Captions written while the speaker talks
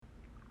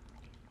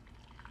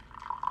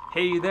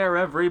Hey there,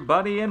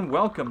 everybody, and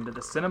welcome to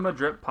the Cinema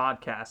Drip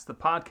Podcast, the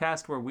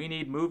podcast where we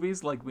need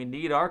movies like we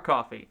need our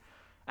coffee.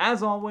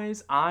 As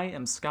always, I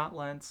am Scott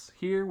Lentz,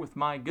 here with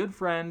my good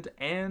friend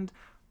and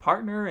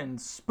partner in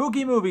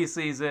spooky movie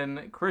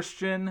season,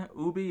 Christian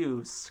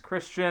Ubius.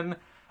 Christian,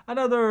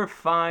 another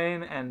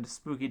fine and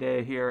spooky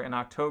day here in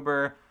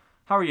October.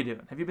 How are you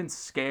doing? Have you been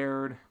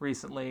scared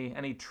recently?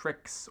 Any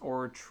tricks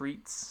or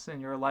treats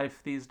in your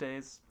life these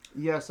days?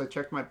 Yes, I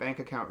checked my bank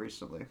account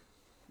recently.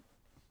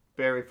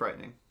 Very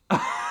frightening.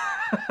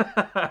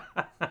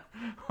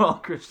 Well,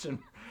 Christian,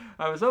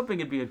 I was hoping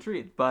it'd be a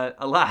treat, but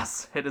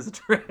alas, it is a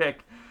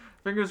trick.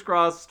 Fingers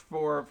crossed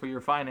for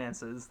your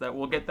finances that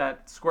we'll get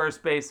that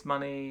Squarespace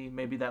money,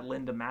 maybe that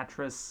Linda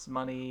mattress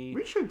money.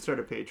 We should start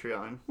a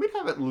Patreon. We'd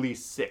have at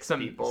least six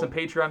people. Some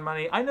Patreon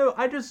money.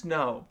 I just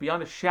know,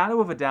 beyond a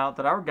shadow of a doubt,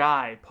 that our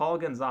guy, Paul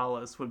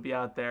Gonzalez, would be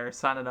out there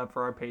signing up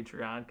for our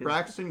Patreon.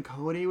 Braxton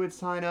Cody would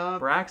sign up.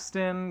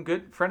 Braxton,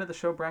 good friend of the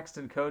show,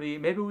 Braxton Cody.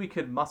 Maybe we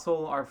could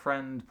muscle our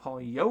friend Paul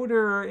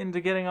Yoder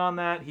into getting on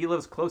that. He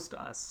lives close to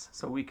us,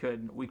 so we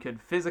could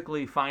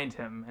physically find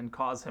him and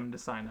cause him to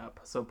sign up.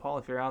 So Paul,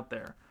 if you're out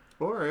there.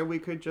 Or we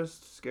could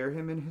just scare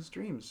him in his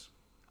dreams.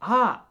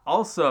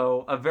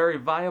 Also a very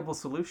viable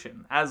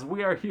solution, as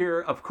we are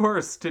here, of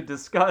course, to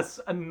discuss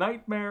A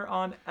Nightmare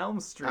on Elm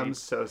Street. I'm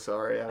so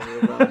sorry,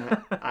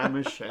 everyone. I'm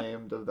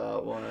ashamed of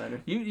that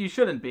one. You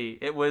shouldn't be.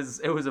 It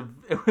was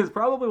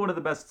probably one of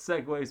the best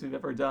segues we've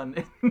ever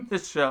done in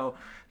this show,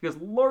 because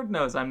Lord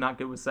knows I'm not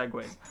good with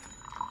segues.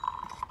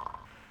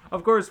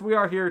 Of course, we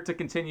are here to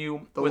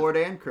continue The with Lord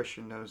and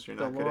Christian knows you're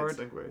not good Lord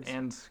at segues.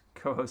 and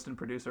co-host and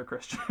producer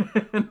Christian.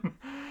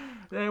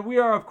 We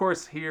are, of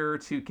course, here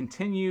to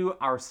continue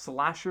our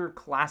slasher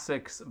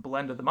classics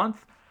blend of the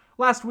month.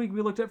 Last week,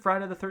 we looked at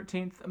Friday the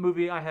 13th, a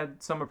movie I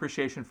had some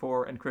appreciation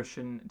for, and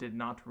Christian did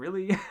not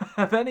really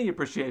have any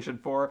appreciation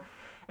for.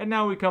 And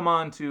now we come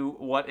on to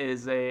what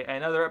is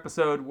another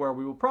episode where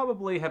we will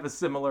probably have a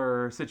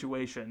similar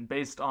situation,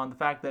 based on the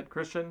fact that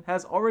Christian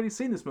has already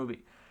seen this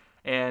movie,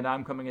 and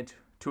I'm coming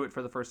into it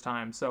for the first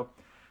time. So,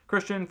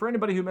 Christian, for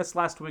anybody who missed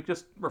last week,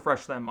 just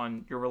refresh them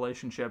on your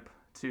relationship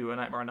to A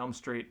Nightmare on Elm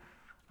Street.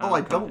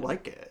 I don't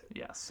like it.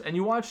 Yes. And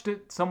you watched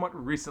it somewhat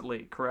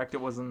recently, correct? It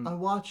wasn't... I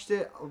watched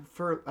it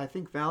for, I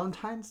think,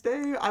 Valentine's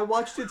Day. I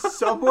watched it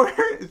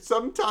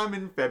sometime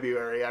in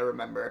February, I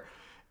remember.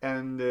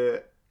 And, I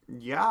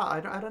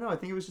don't know. I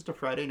think it was just a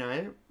Friday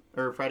night,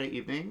 or Friday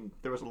evening.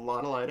 There was a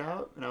lot of light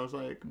out, and I was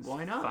like,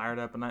 why not? Fired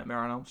up A Nightmare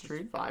on Elm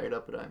Street? Just fired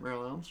up A Nightmare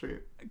on Elm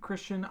Street.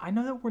 Christian, I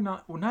know that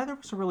neither of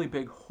us are really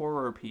big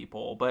horror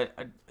people, but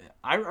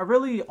I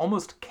really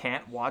almost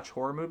can't watch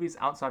horror movies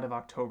outside of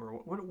October.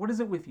 What is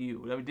it with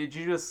you? I mean,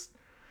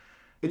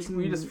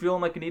 were you just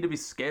feeling like you need to be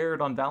scared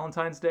on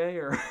Valentine's Day,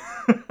 or?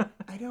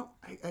 I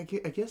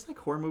guess like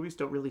horror movies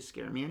don't really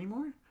scare me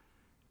anymore.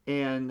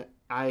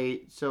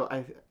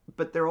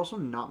 But they're also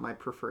not my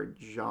preferred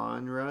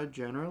genre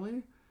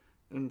generally.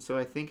 And so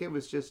I think it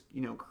was just,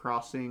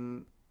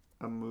 crossing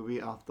a movie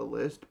off the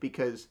list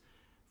because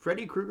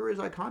Freddy Krueger is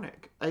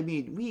iconic. I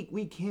mean,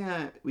 we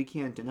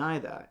can't deny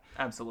that.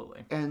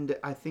 Absolutely. And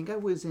I think I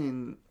was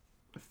in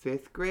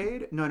 5th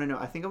grade. No.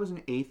 I think I was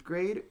in 8th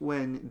grade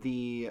when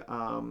the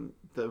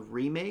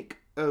remake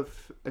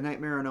of A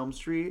Nightmare on Elm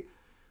Street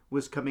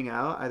was coming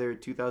out, either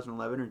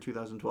 2011 or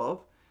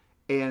 2012.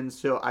 And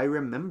so I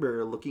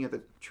remember looking at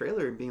the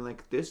trailer and being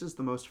like, this is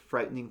the most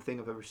frightening thing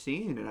I've ever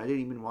seen. And I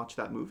didn't even watch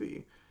that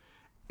movie.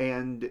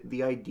 And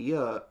the idea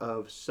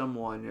of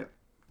someone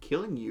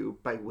killing you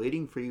by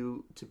waiting for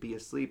you to be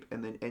asleep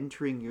and then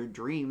entering your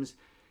dreams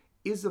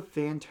is a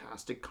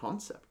fantastic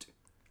concept.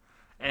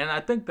 And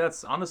I think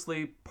that's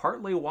honestly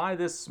partly why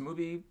this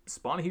movie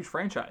spawned a huge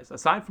franchise.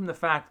 Aside from the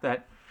fact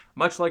that,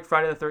 much like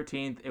Friday the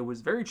 13th, it was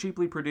very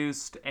cheaply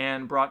produced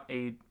and brought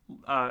a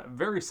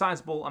very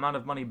sizable amount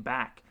of money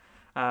back.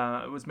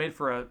 It was made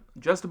for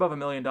just above $1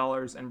 million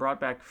and brought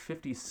back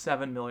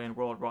 $57 million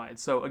worldwide.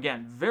 So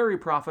again, very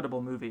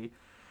profitable movie.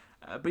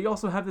 But you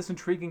also have this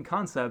intriguing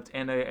concept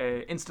and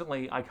a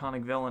instantly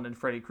iconic villain in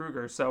Freddy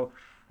Krueger. So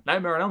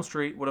Nightmare on Elm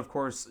Street would, of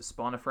course,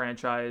 spawn a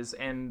franchise,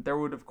 and there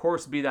would, of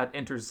course, be that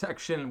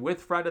intersection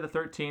with Friday the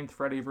 13th,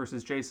 Freddy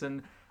vs.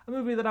 Jason, a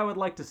movie that I would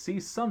like to see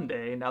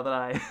someday, now that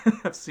I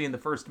have seen the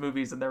first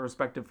movies in their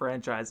respective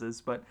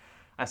franchises. But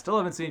I still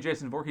haven't seen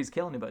Jason Voorhees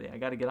kill anybody. I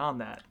got to get on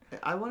that.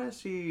 I want to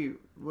see,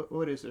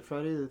 what is it,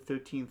 Friday the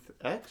 13th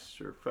X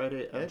or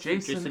Friday X?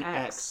 Jason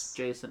X.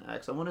 Jason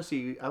X. I want to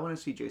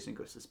see Jason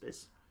goes to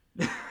space.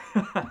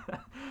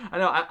 I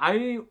know.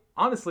 I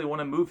honestly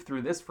want to move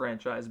through this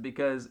franchise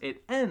because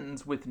it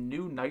ends with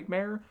New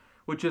Nightmare,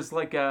 which is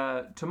like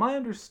to my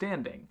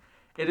understanding,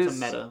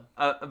 it's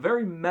a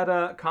very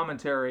meta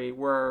commentary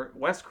where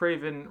Wes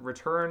Craven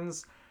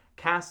returns,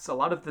 casts a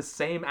lot of the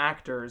same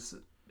actors.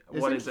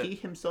 He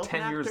himself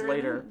 10 years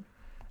later?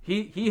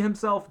 He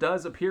himself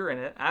does appear in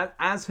it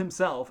as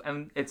himself,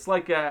 and it's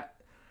like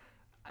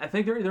I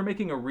think they're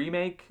making a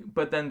remake,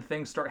 but then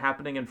things start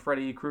happening and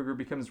Freddy Krueger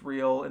becomes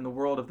real in the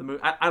world of the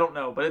movie. I don't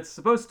know, but it's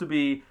supposed to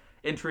be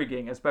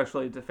intriguing,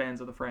 especially to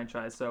fans of the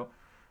franchise. So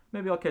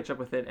maybe I'll catch up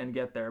with it and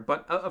get there.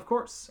 But of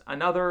course,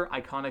 another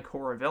iconic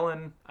horror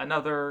villain,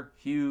 another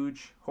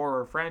huge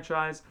horror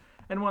franchise,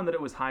 and one that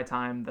it was high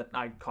time that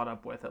I caught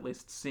up with, at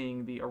least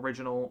seeing the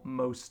original,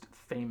 most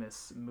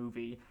famous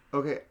movie.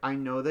 Okay, I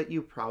know that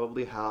you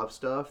probably have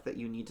stuff that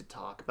you need to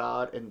talk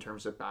about in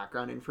terms of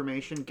background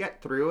information. Get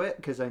through it,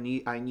 because I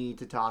need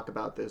to talk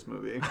about this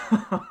movie.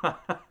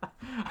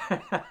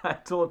 I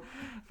told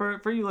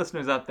for you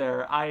listeners out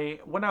there,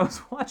 when I was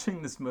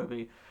watching this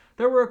movie,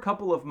 there were a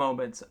couple of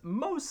moments,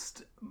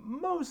 most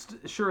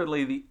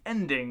assuredly the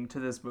ending to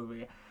this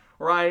movie,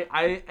 where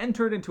I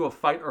entered into a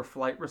fight or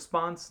flight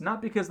response,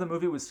 not because the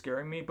movie was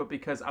scaring me, but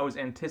because I was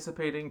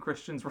anticipating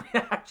Christian's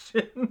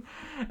reaction.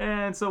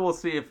 And so we'll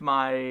see if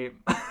my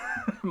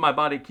my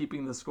body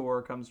keeping the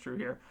score comes true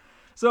here.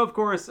 So of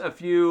course, a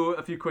few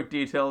quick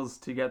details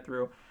to get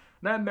through.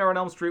 Nightmare on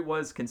Elm Street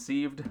was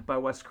conceived by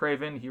Wes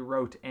Craven. He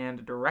wrote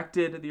and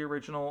directed the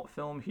original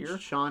film here.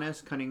 Sean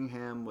S.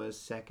 Cunningham was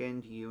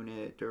second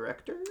unit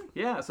director?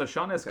 Yeah, so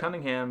Sean S.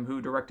 Cunningham, who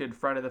directed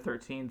Friday the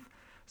 13th,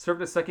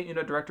 served as second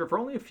unit director for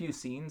only a few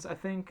scenes, I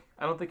think.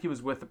 I don't think he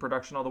was with the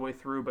production all the way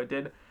through, but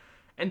did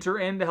enter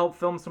in to help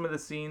film some of the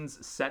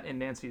scenes set in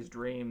Nancy's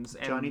dreams.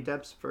 And Johnny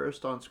Depp's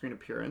first on-screen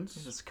appearance.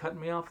 just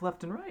cutting me off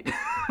left and right.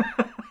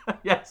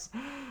 Yes.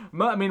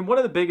 I mean, one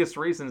of the biggest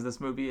reasons this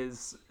movie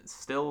is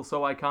still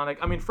so iconic.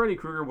 I mean, Freddy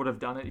Krueger would have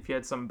done it if he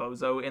had some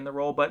bozo in the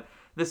role, but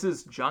this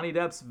is Johnny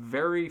Depp's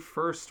very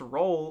first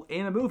role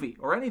in a movie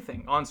or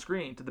anything on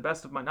screen, to the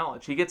best of my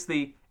knowledge. He gets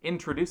the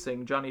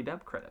introducing Johnny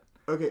Depp credit.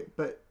 Okay,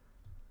 but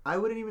I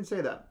wouldn't even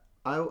say that.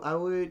 I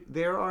would.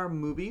 There are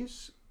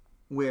movies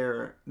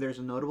where there's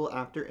a notable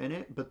actor in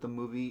it, but the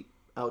movie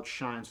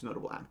outshines the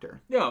notable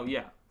actor. Oh,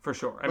 yeah, for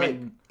sure. I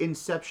mean,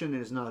 Inception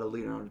is not a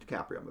Leonardo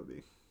DiCaprio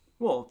movie.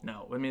 Well,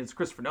 no. I mean, it's a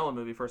Christopher Nolan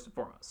movie first and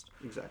foremost.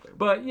 Exactly.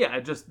 But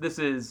yeah, this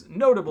is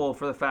notable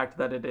for the fact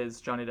that it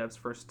is Johnny Depp's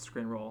first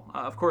screen role.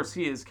 Of course,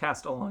 he is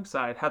cast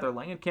alongside Heather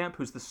Langenkamp,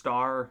 who's the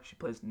star. She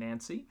plays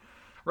Nancy.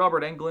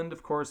 Robert Englund,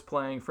 of course,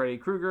 playing Freddy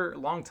Krueger,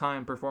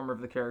 longtime performer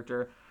of the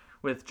character,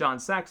 with John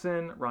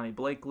Saxon, Ronnie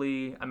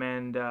Blakely,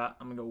 Amanda,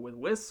 I'm going to go with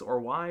Wiss or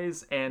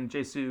Wise, and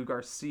Jesus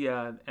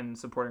Garcia in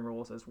supporting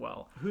roles as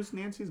well. Who's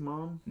Nancy's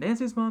mom?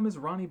 Nancy's mom is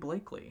Ronnie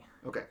Blakely.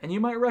 Okay. And you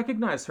might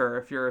recognize her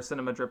if you're a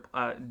Cinema Drip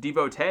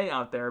devotee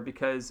out there,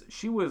 because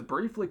she was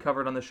briefly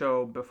covered on the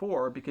show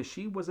before because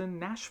she was in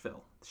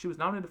Nashville. She was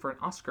nominated for an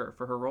Oscar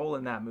for her role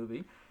in that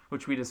movie,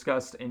 which we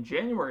discussed in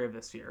January of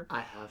this year. I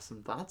have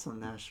some thoughts on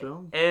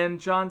Nashville. And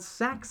John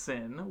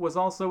Saxon was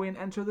also in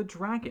Enter the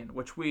Dragon,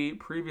 which we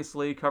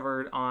previously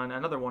covered on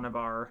another one of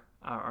our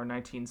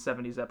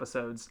 1970s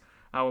episodes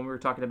when we were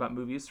talking about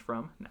movies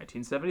from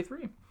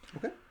 1973.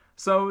 Okay.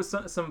 So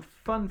some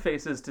fun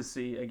faces to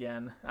see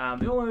again.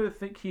 The only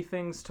other key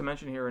things to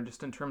mention here, and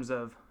just in terms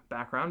of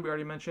background, we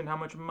already mentioned how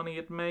much money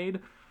it made.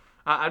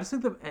 I just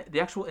think the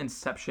actual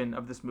inception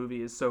of this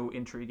movie is so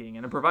intriguing,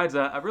 and it provides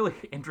a really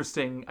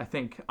interesting, I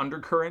think,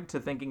 undercurrent to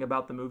thinking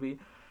about the movie.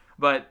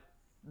 But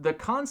the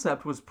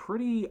concept was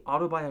pretty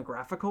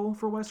autobiographical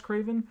for Wes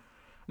Craven.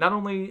 Not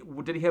only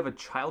did he have a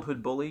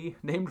childhood bully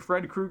named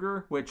Fred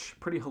Krueger, which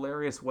pretty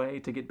hilarious way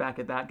to get back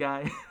at that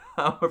guy,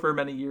 however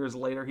many years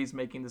later he's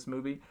making this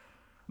movie,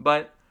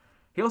 but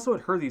he also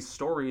had heard these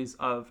stories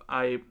of,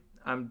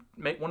 want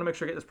to make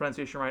sure I get this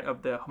pronunciation right,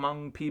 of the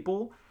Hmong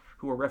people,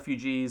 who were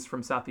refugees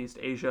from Southeast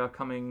Asia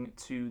coming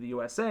to the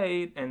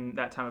USA in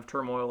that time of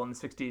turmoil in the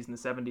 60s and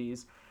the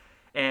 70s.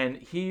 And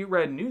he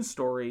read news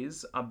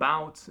stories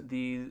about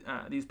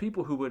these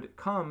people who would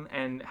come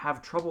and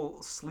have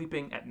trouble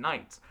sleeping at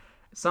night.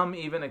 Some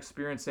even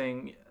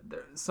experiencing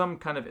some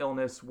kind of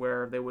illness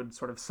where they would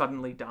sort of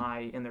suddenly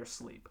die in their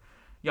sleep.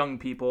 Young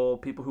people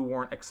who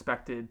weren't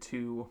expected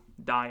to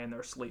die in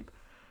their sleep.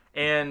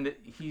 And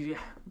he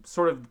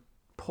sort of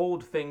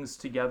pulled things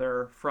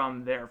together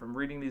from there, from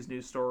reading these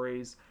news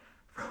stories,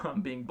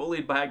 from being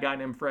bullied by a guy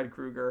named Fred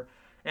Krueger,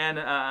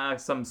 and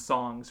some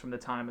songs from the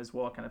time as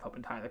well, kind of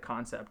helping tie the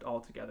concept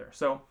all together.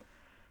 So,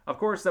 of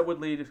course, that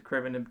would lead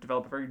Craven to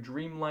develop a very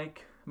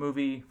dreamlike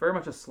movie, very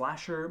much a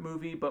slasher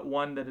movie, but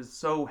one that is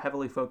so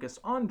heavily focused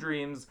on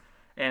dreams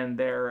and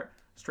their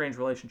strange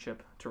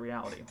relationship to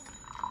reality.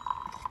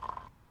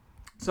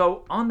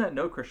 So, on that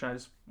note, Christian, I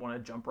just want to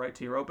jump right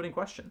to your opening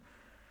question.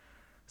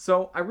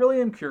 So, I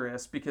really am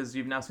curious, because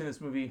you've now seen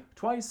this movie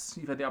twice,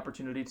 you've had the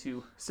opportunity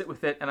to sit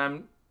with it,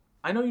 and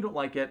I know you don't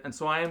like it, and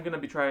so I am going to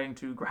be trying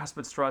to grasp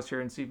at straws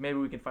here and see if maybe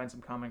we can find some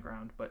common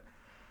ground. But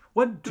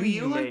what do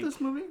you like make? This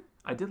movie?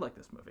 I did like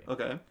this movie.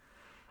 Okay.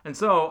 And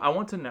so, I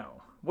want to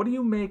know, what do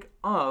you make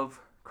of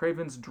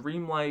Craven's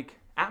dreamlike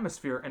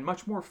atmosphere and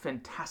much more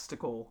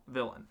fantastical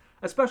villain,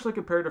 especially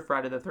compared to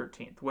Friday the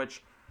 13th,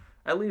 which,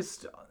 at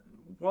least,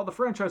 while the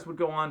franchise would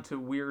go on to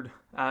weird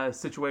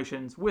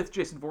situations with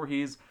Jason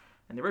Voorhees,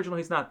 and the original,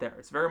 he's not there.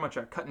 It's very much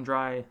a cut and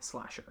dry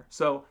slasher.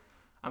 So,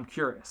 I'm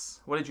curious.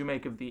 What did you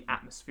make of the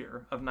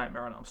atmosphere of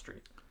Nightmare on Elm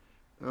Street?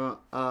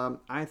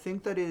 I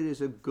think that it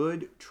is a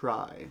good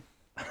try.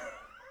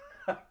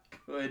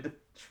 Good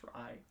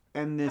try.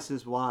 And this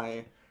is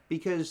why.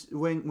 because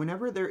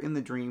whenever they're in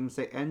the dreams,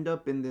 they end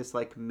up in this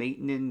like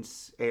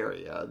maintenance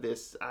area.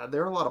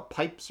 There are a lot of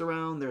pipes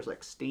around. There's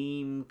like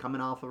steam coming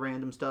off of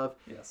random stuff.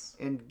 Yes.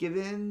 And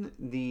given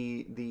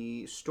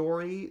the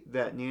story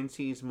that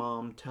Nancy's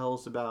mom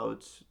tells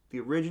about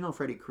the original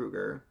Freddy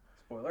Krueger,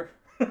 Spoiler.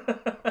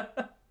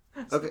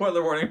 Okay.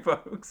 Spoiler warning,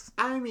 folks.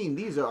 I mean,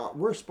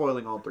 we're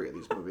spoiling all three of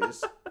these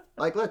movies.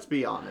 Like, let's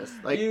be honest.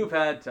 Like, You've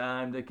had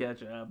time to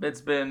catch up. It's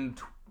been,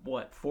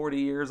 40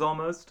 years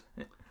almost?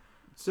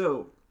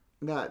 so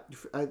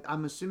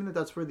I'm assuming that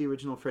that's where the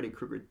original Freddy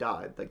Krueger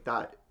died. Like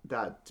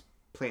that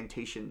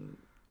plantation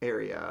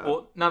area.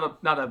 Well,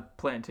 not a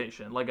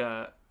plantation, like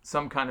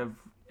some kind of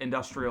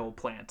industrial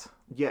plant.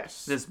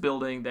 Yes. This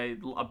building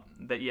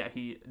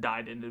he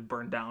died and it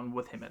burned down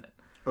with him in it.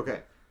 Okay.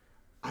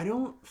 I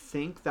don't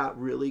think that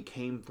really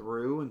came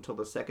through until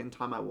the second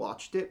time I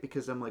watched it,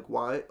 because I'm like,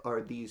 why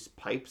are these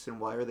pipes and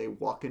why are they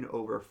walking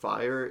over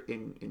fire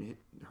in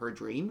her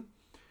dream?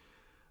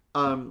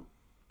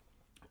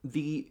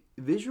 The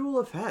visual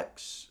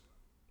effects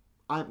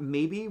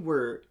maybe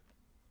were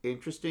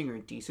interesting or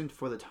decent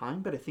for the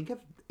time, but I think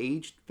have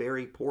aged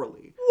very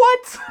poorly.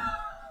 What?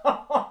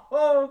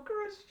 Oh,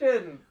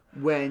 Christian.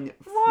 When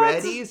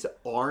Freddy's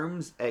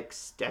arms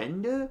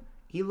extend,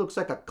 he looks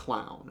like a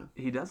clown.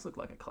 He does look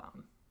like a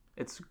clown.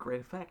 It's a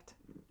great effect.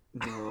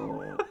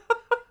 No.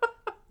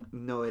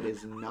 No, it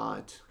is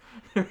not.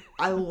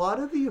 A lot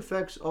of the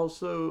effects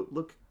also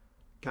look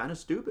kind of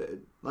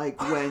stupid.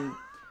 Like when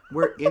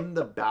we're in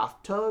the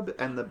bathtub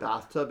and the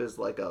bathtub is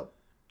like a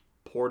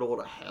portal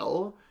to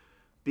hell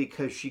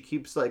because she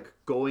keeps like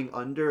going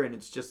under and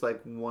it's just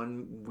like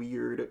one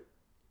weird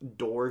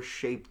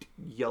door-shaped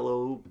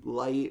yellow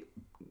light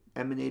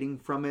emanating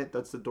from it.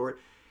 That's the door.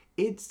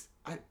 It's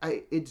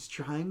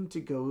trying to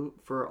go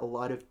for a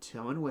lot of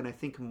tone when I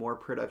think more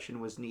production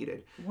was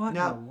needed. What in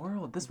the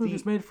world? This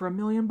movie's made for $1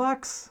 million.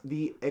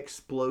 The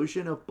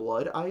explosion of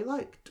blood I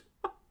liked.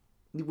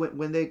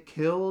 When they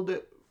killed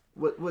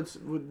what's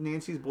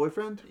Nancy's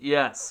boyfriend?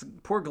 Yes,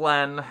 poor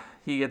Glenn.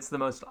 He gets the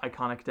most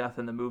iconic death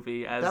in the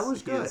movie as That was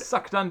he good. is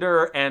sucked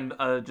under and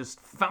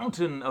just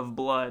fountain of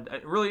blood,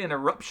 really an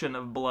eruption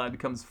of blood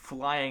comes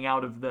flying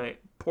out of the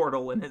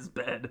portal in his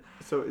bed.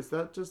 So is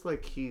that just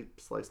like he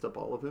sliced up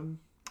all of him?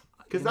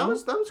 Because that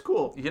was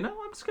cool.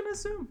 I'm just gonna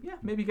assume,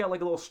 maybe he got like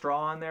a little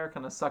straw in there,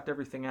 kind of sucked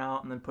everything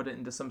out, and then put it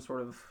into some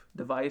sort of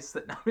device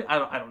that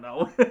I don't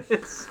know.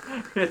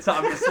 It's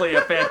obviously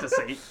a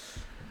fantasy.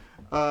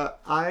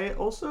 I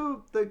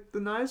also the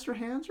knives for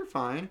hands are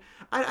fine.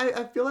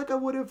 I feel like I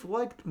would have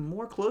liked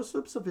more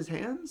close-ups of his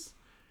hands.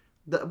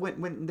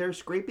 When they're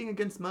scraping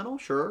against metal,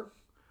 sure.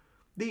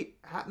 The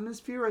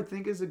atmosphere, I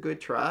think, is a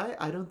good try.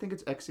 I don't think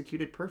it's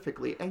executed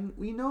perfectly. And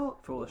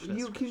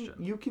Foolishness,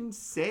 you can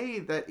say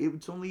that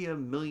it's only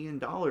 $1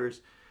 million,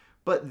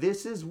 but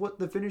this is what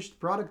the finished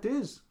product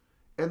is.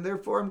 And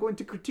therefore, I'm going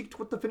to critique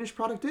what the finished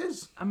product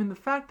is. I mean, the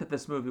fact that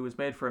this movie was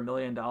made for $1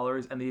 million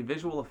and the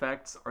visual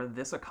effects are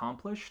this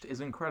accomplished is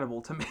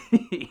incredible to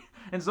me.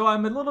 And so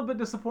I'm a little bit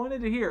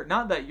disappointed to hear,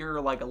 not that you're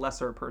like a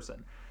lesser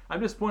person, I'm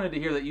disappointed to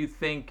hear that you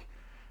think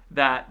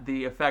that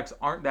the effects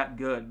aren't that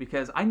good,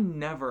 because I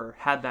never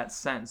had that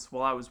sense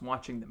while I was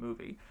watching the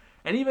movie.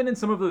 And even in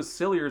some of those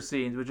sillier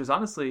scenes, which is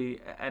honestly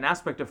an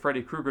aspect of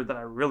Freddy Krueger that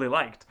I really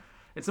liked,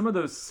 in some of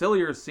those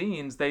sillier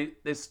scenes, they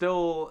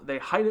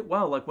hide it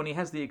well. Like when he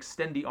has the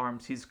extendy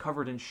arms, he's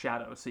covered in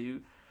shadow, so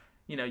you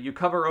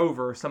cover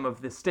over some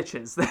of the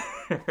stitches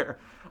there.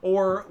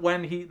 Or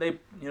when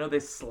they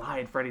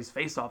slide Freddy's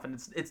face off,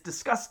 and it's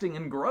disgusting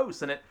and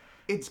gross, and it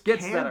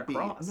gets that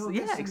across. No,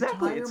 yeah,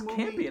 exactly. It's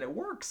movie, campy and it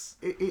works.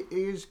 It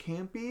is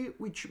campy,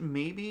 which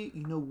maybe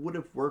would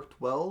have worked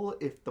well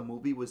if the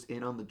movie was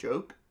in on the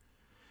joke.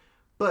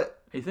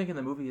 But are you thinking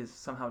the movie is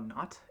somehow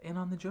not in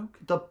on the joke?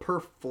 The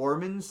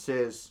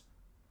performances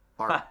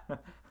are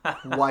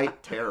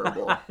quite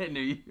terrible. I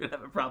knew you would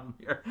have a problem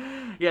here.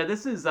 Yeah,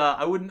 this is,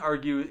 I wouldn't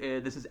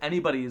argue this is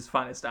anybody's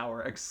finest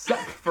hour,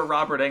 except for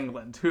Robert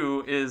Englund,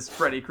 who is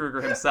Freddy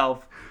Krueger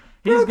himself.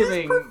 He's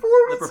giving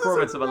the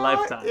performance of a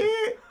lifetime.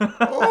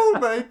 Oh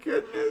my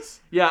goodness.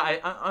 Yeah,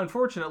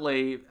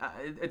 unfortunately,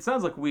 it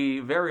sounds like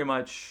we very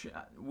much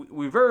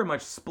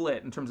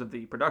split in terms of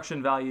the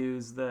production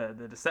values,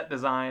 the set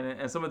design,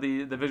 and some of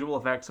the visual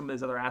effects, some of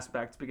these other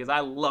aspects, because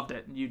I loved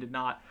it and you did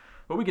not.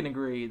 But we can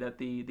agree that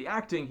the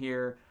acting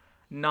here,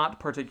 not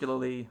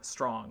particularly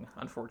strong,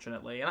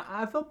 unfortunately. And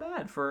I felt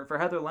bad for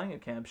Heather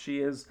Langenkamp. She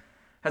has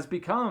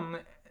become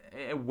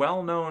a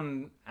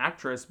well-known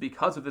actress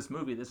because of this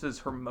movie. This is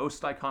her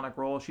most iconic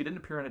role. She didn't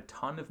appear in a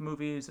ton of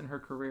movies in her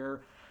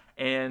career,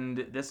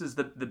 and this is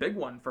the big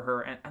one for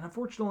her. And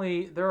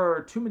unfortunately, there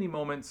are too many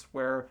moments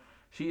where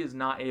she is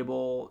not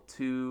able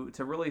to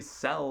really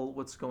sell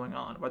what's going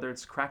on, whether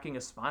it's cracking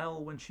a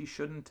smile when she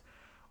shouldn't,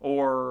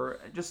 or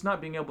just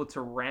not being able to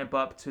ramp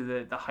up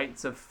to the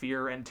heights of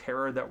fear and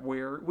terror that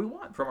we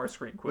want from our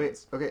screen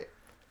queens. Wait, okay.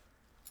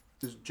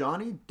 Is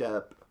Johnny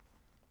Depp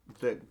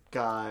the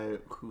guy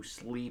who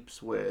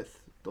sleeps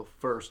with the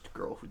first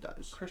girl who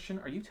dies? Christian,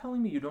 are you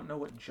telling me you don't know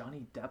what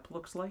Johnny Depp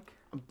looks like?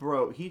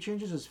 Bro, he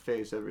changes his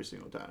face every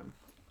single time.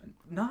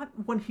 Not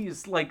when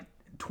he's like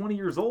 20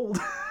 years old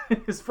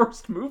in his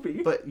first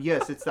movie. But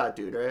yes, it's that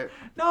dude, right?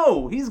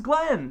 No, he's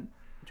Glenn.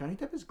 Johnny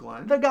Depp is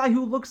Glenn? The guy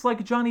who looks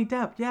like Johnny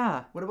Depp,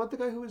 yeah. What about the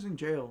guy who was in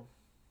jail?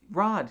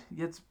 Rod.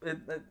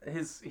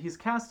 He's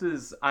cast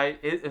as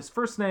his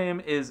first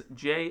name is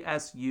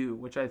JSU,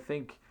 which I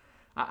think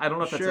I don't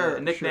know if that's a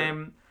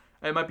nickname.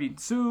 Sure. It might be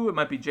Sue, it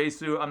might be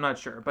Jisoo, I'm not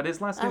sure. But his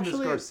last name is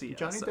Garcia.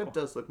 Johnny Depp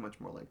does look much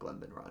more like Glenn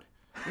than Rod.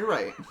 You're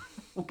right.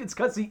 Well, it's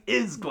because he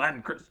is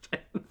Glenn Christian.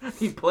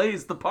 He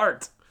plays the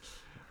part.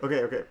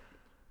 Okay.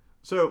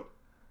 So,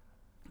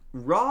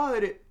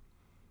 Rod,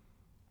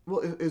 well,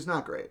 is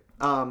not great.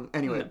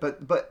 Anyway, no.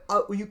 but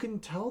you can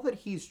tell that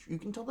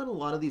a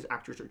lot of these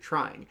actors are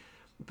trying,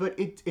 but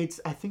it's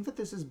I think that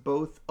this is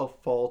both a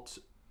fault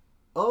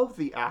of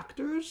the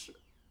actors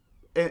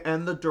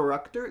and the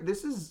director.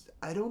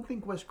 I don't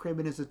think Wes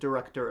Craven is a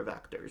director of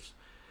actors.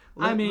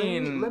 Let me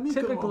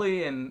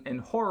typically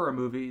in horror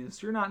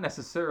movies, you're not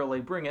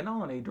necessarily bringing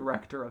on a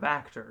director of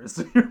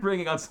actors. You're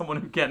bringing on someone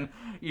who can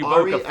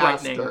evoke a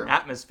frightening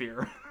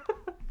atmosphere.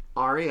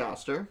 Ari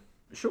Aster.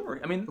 Sure.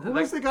 I mean, who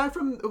was the guy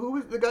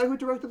who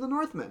directed The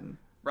Northman?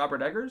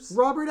 Robert Eggers?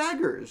 Robert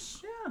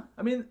Eggers. Yeah.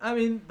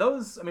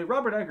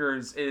 Robert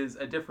Eggers is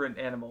a different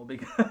animal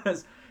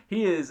because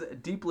he is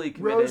deeply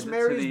committed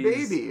Rosemary's to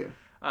these Baby.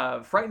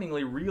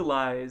 Frighteningly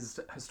realized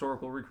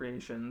historical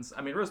recreations.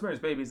 I mean, Rosemary's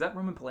Baby, is that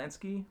Roman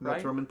Polanski, right?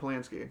 That's Roman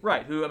Polanski.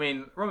 Right,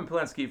 Roman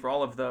Polanski, for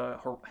all of the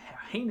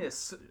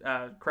heinous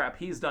crap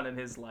he's done in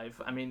his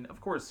life, of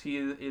course, he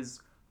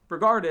is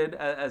regarded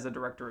as a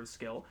director of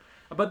skill.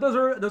 But those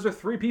are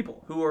three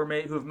people who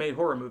have made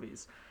horror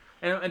movies.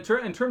 And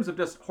in terms of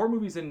just horror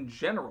movies in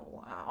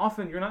general,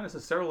 often you're not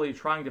necessarily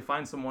trying to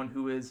find someone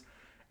who is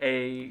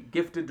a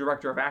gifted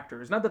director of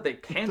actors. Not that they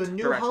can't direct actors. The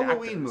new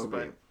Halloween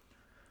movie.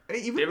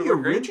 Even the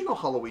original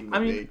Halloween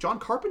movie, John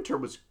Carpenter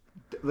was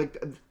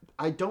like,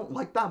 I don't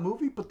like that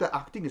movie, but the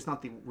acting is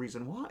not the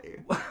reason why.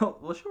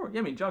 Well, sure.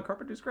 Yeah, John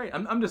Carpenter's great.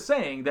 I'm just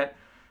saying that,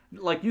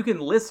 like, you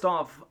can list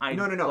off.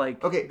 No.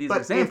 Like, okay, these but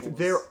examples. If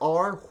there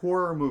are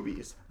horror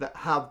movies that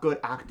have good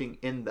acting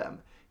in them,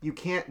 you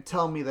can't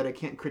tell me that I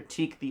can't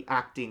critique the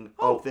acting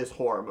of this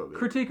horror movie.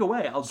 Critique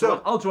away.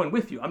 I'll join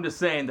with you. I'm just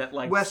saying that,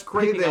 like, Wes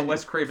Craven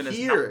is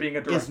not being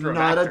a director of actors. Is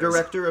not a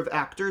director of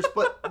actors,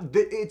 but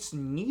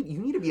you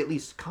need to be at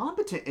least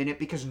competent in it,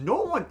 because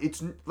no one,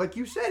 it's like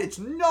you said, it's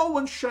no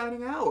one's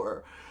shining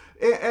hour.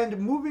 And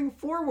moving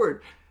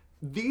forward,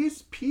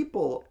 these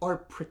people are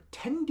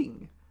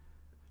pretending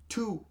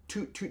to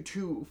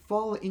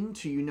fall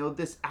into,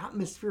 this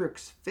atmospheric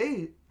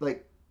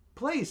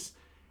place.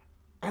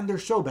 And they're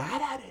so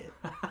bad at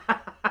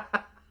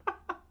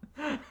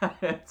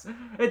it.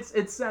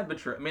 It's sad but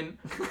true.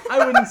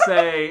 I wouldn't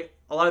say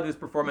a lot of these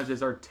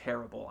performances are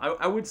terrible.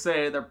 I would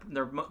say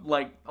they're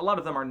like, a lot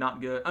of them are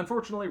not good.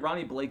 Unfortunately,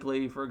 Ronnie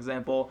Blakely, for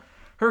example,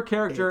 her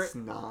character, it's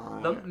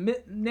not.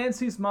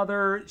 Nancy's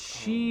mother,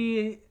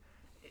 she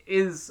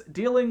is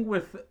dealing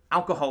with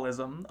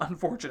alcoholism,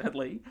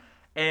 unfortunately.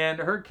 And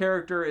her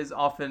character is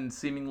often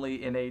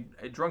seemingly in a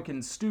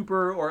drunken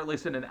stupor, or at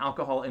least in an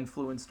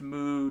alcohol-influenced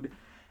mood.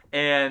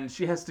 And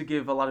she has to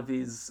give a lot of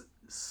these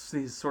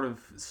sort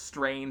of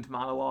strained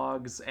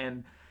monologues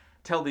and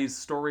tell these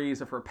stories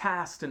of her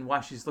past and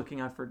why she's looking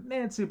out for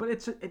Nancy. But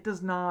it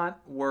does not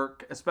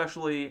work,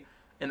 especially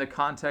in the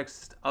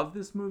context of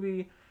this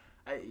movie.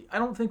 I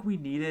don't think we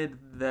needed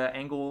the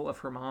angle of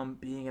her mom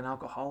being an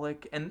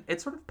alcoholic. And it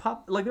sort of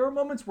like, there are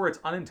moments where it's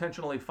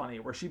unintentionally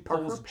funny, where she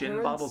pulls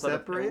gin bottles out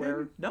of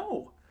nowhere.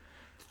 No.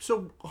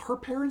 So her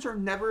parents are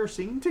never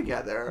seen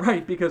together.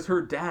 Right, because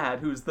her dad,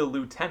 who's the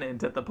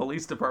lieutenant at the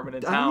police department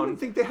in town... I don't even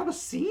think they have a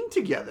scene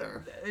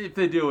together. If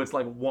they do, it's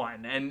like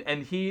one.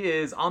 And he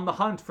is on the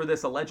hunt for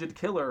this alleged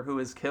killer who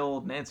has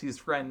killed Nancy's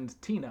friend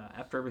Tina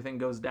after everything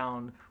goes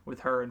down with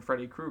her and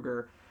Freddy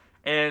Krueger.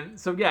 And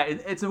so, yeah,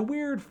 it's a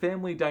weird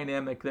family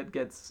dynamic that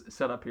gets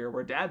set up here,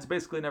 where dad's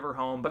basically never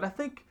home. But I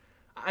think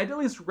I'd at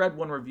least read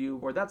one review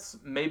where that's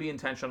maybe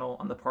intentional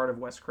on the part of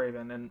Wes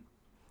Craven, and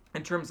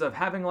in terms of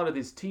having a lot of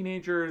these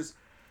teenagers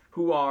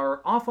who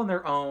are off on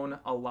their own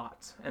a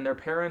lot, and their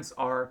parents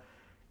are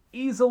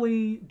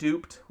easily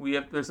duped.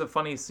 There's a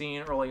funny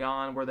scene early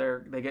on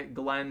where they get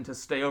Glenn to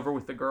stay over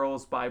with the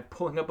girls by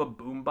pulling up a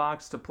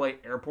boombox to play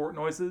airport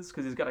noises,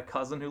 because he's got a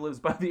cousin who lives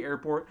by the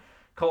airport,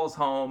 calls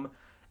home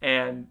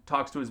and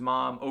talks to his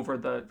mom over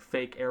the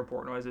fake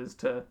airport noises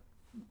to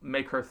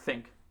make her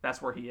think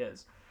that's where he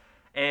is.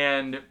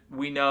 And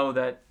we know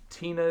that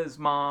Tina's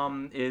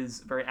mom is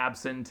very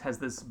absent, has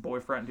this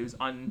boyfriend who's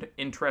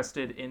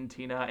uninterested in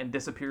Tina, and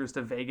disappears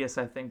to Vegas,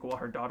 I think, while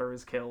her daughter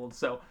is killed.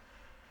 So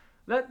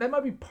that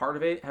might be part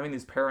of it, having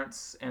these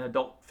parents and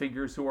adult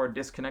figures who are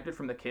disconnected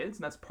from the kids.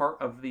 And that's part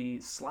of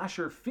the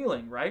slasher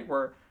feeling, right?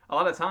 Where a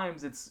lot of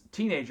times it's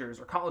teenagers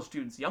or college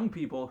students, young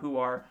people who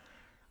are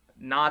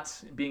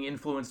not being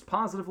influenced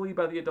positively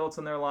by the adults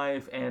in their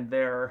life, and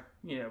they're,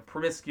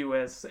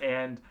 promiscuous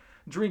and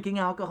drinking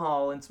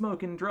alcohol and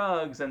smoking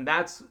drugs, and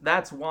that's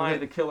why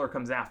the killer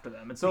comes after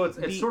them. And so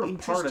it's sort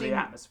of part of the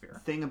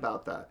atmosphere. Thing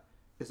about that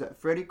is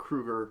that Freddy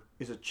Krueger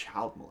is a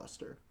child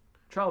molester.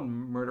 Child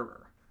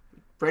murderer.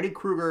 Freddy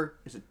Krueger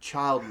is a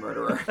child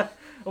murderer.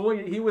 Well,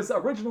 he was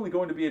originally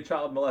going to be a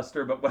child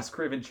molester, but Wes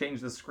Craven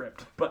changed the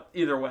script. But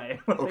either way,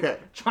 Okay.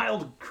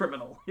 child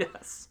criminal,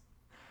 yes.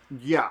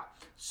 Yeah.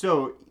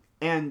 So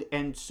and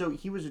so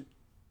he was.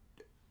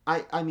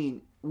 I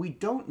mean, we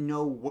don't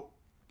know what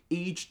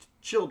aged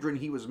children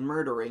he was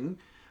murdering,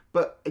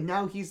 but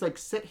now he's like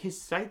set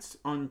his sights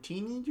on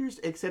teenagers.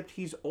 Except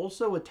he's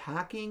also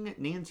attacking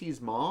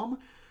Nancy's mom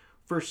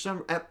for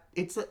some.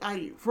 It's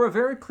For a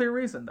very clear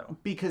reason, though.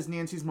 because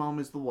Nancy's mom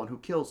is the one who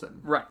kills him,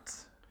 Right.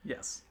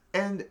 Yes.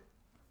 and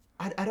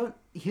I don't.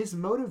 His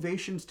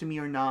motivations to me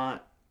are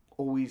not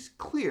always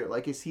clear.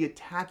 Like, is he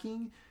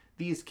attacking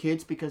these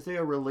kids because they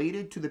are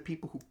related to the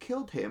people who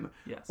killed him?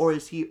 Yes. Or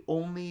is he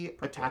only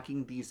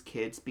attacking these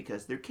kids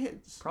because they're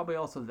kids? Probably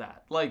also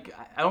that. Like,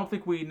 I don't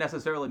think we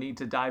necessarily need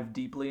to dive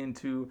deeply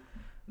into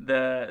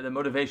the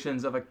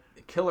motivations of a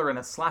killer in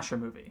a slasher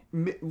movie.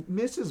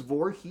 Mrs.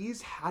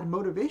 Voorhees had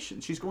motivation.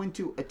 She's going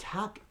to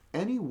attack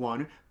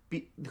anyone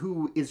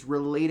who is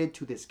related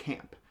to this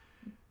camp.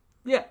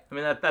 Yeah, I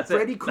mean, that's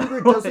Freddy it.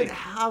 Krueger doesn't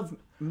have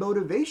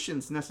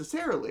motivations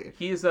necessarily.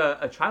 He's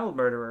a child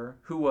murderer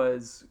who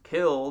was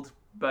killed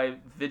by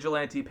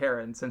vigilante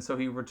parents, and so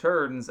he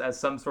returns as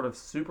some sort of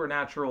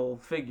supernatural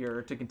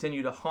figure to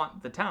continue to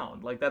haunt the town.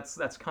 Like, that's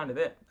kind of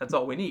it. That's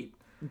all we need.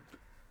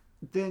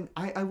 Then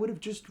I would have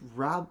just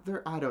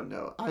rather, I don't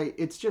know.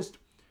 It's just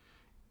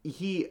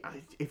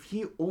if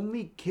he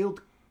only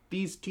killed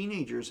these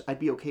teenagers, I'd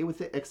be okay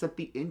with it, except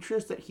the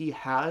interest that he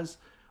has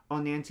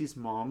on Nancy's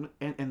mom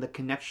and the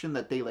connection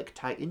that they like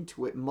tie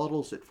into it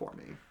muddles it for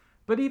me.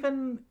 But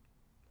even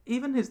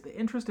the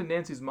interest in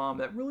Nancy's mom,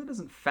 that really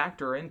doesn't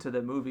factor into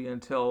the movie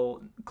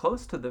until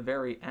close to the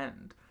very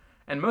end.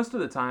 And most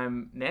of the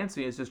time,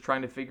 Nancy is just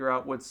trying to figure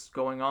out what's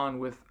going on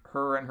with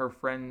her and her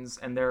friends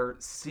and their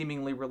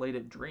seemingly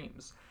related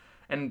dreams.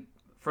 And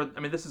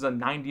this is a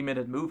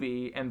 90-minute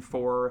movie, and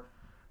for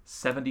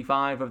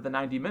 75 of the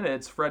 90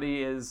 minutes,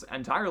 Freddy is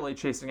entirely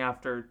chasing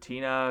after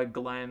Tina,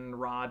 Glenn,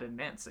 Rod, and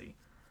Nancy.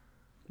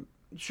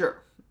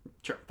 Sure,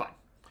 fine.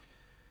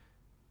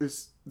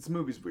 This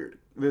movie's weird.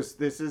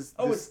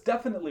 It's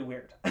definitely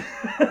weird.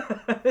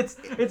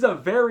 it's a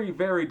very,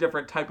 very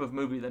different type of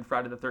movie than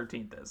Friday the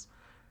 13th is.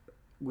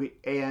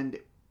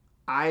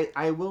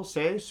 I will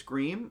say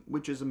Scream,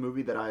 which is a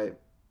movie that I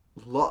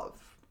love,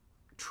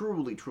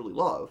 truly, truly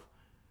love.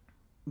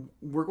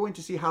 We're going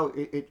to see how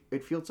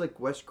it feels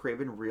like Wes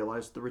Craven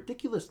realized the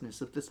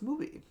ridiculousness of this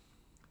movie.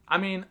 I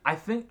mean, I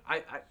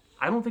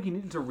don't think he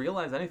needed to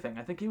realize anything.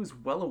 I think he was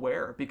well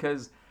aware,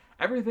 because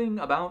everything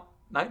about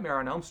Nightmare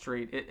on Elm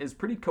Street is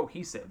pretty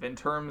cohesive in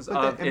terms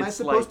of. Am I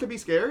supposed to be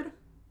scared?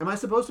 Am I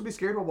supposed to be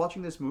scared while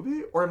watching this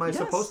movie, or am I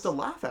supposed to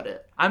laugh at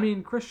it? I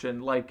mean,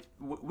 Christian, like,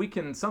 we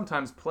can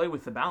sometimes play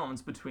with the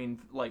balance between,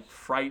 like,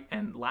 fright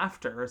and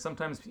laughter.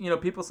 Sometimes,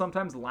 people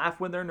sometimes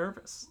laugh when they're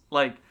nervous.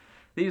 Like,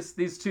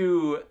 these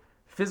two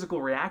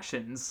physical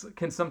reactions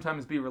can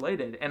sometimes be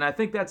related. And I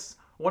think that's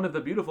one of the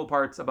beautiful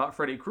parts about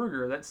Freddy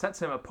Krueger that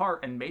sets him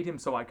apart and made him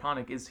so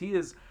iconic, is he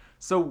is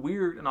so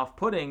weird and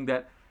off-putting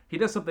that he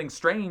does something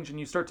strange and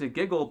you start to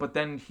giggle, but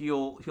then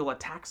he'll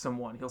attack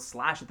someone, he'll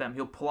slash at them,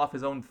 he'll pull off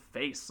his own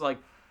face. Like,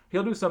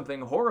 he'll do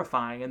something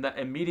horrifying, and that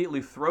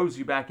immediately throws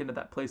you back into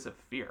that place of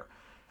fear.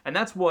 And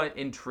that's what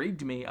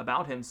intrigued me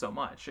about him so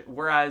much.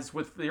 Whereas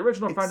with the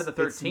original Friday the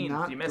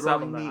 13th, you miss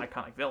out on the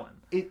iconic villain.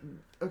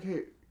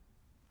 Okay,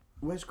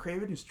 Wes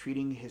Craven is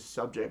treating his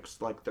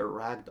subjects like they're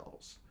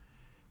ragdolls,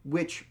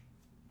 which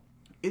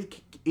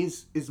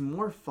is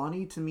more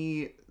funny to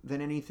me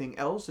than anything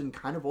else, and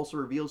kind of also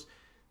reveals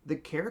the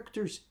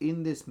characters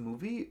in this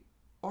movie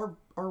are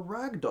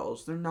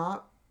ragdolls. They're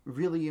not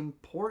really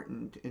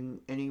important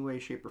in any way,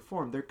 shape, or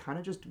form. They're kind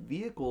of just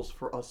vehicles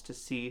for us to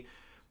see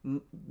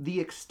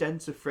the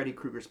extent of Freddy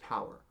Krueger's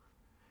power.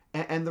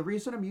 And the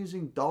reason I'm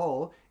using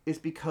doll is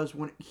because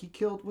when he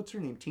killed, what's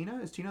her name, Tina?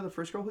 Is Tina the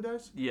first girl who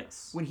dies?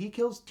 Yes. When he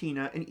kills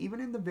Tina, and even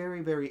in the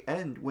very, very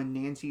end, when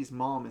Nancy's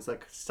mom is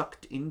like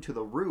sucked into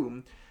the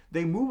room,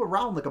 they move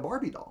around like a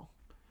Barbie doll.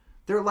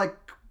 They're like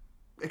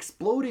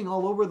exploding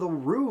all over the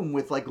room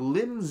with like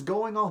limbs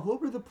going all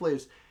over the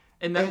place.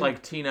 And then,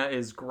 like, Tina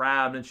is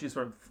grabbed and she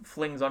sort of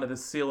flings onto the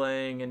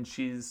ceiling, and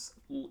she's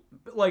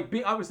like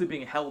obviously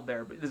being held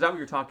there. But is that what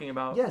you're talking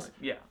about? Yes.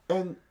 Like,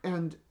 yeah.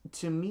 And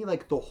to me,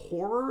 like, the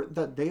horror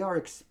that they are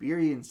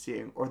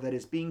experiencing or that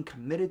is being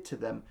committed to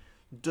them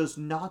does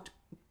not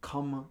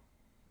come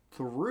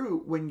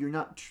through when you're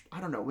not,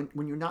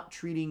 when you're not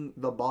treating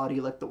the body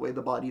like the way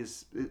the body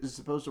is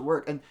supposed to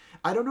work. And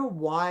I don't know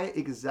why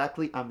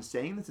exactly I'm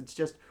saying this. It's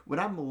just when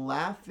I'm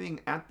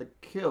laughing at the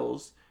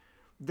kills,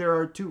 there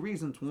are two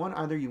reasons. One,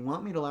 either you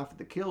want me to laugh at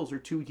the kills, or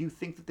two, you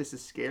think that this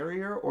is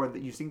scarier, or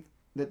that you think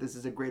that this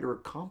is a greater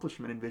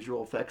accomplishment in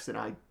visual effects than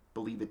I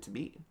believe it to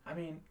be. I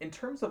mean, in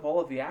terms of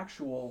all of the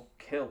actual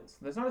kills,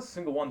 there's not a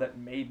single one that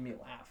made me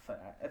laugh.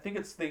 I think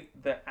it's the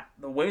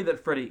way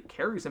that Freddy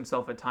carries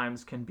himself at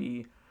times can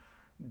be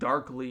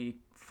darkly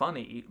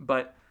funny,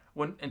 but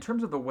in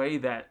terms of the way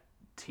that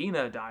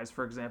Tina dies,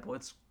 for example,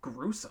 it's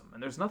gruesome,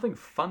 and there's nothing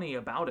funny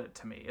about it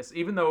to me. It's,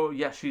 even though,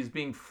 yes, she's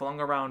being flung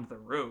around the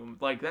room,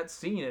 like, that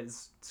scene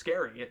is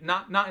scary.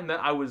 Not in that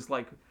I was,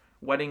 like,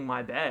 wetting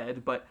my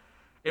bed, but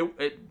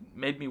it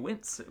made me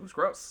wince. It was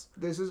gross.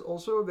 This is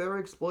also a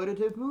very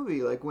exploitative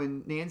movie. Like,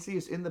 when Nancy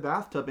is in the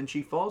bathtub and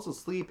she falls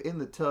asleep in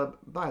the tub.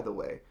 By the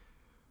way,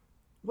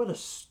 what a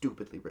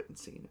stupidly written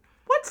scene.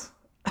 What?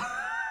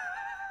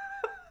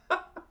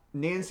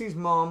 Nancy's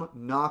mom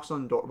knocks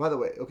on the door. By the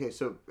way, okay,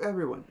 so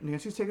everyone,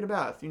 Nancy's taking a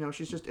bath. You know,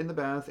 she's just in the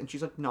bath and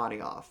she's like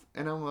nodding off.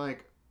 And I'm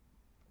like,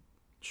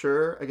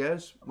 sure, I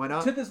guess. Why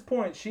not? To this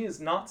point, she is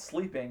not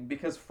sleeping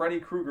because Freddy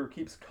Krueger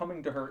keeps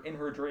coming to her in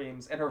her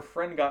dreams, and her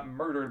friend got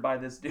murdered by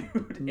this dude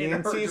in her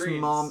Nancy's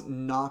dreams.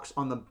 mom knocks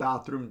on the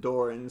bathroom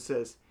door and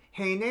says,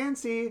 "Hey,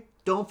 Nancy,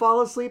 don't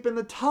fall asleep in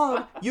the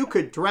tub. You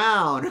could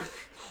drown."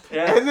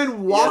 Yes. And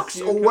then walks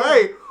Yes,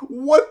 away.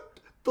 What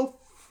the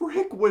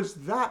frick was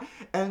that?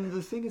 And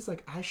the thing is,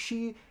 like, as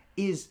she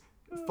is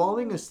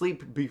falling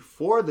asleep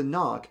before the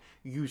knock,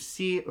 you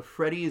see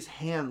Freddy's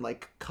hand,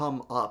 like,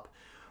 come up.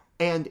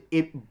 And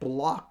it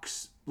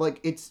blocks, like,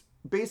 it's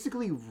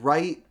basically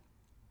right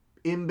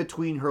in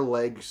between her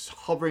legs,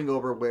 hovering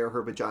over where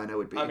her vagina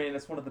would be. I mean,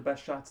 it's one of the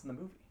best shots in the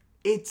movie.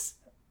 It's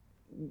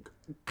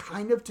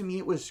kind of, to me,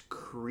 it was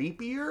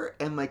creepier,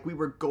 and, like, we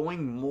were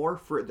going more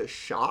for the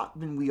shot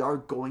than we are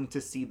going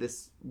to see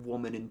this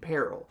woman in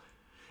peril.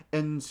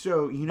 And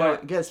so, you know,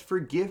 I guess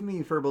forgive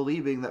me for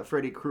believing that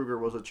Freddy Krueger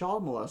was a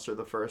child molester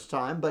the first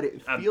time, but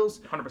it feels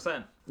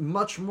 100%.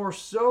 much more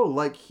so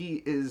like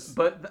he is.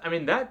 But I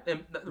mean, the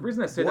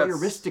reason I say that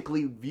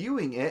voyeuristically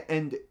viewing it,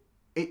 and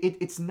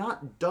it's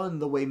not done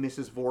the way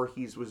Mrs.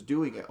 Voorhees was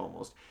doing it.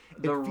 Almost.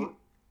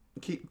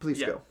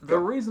 Please go. The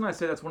reason I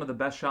say that's one of the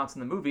best shots in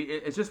the movie,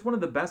 it's just one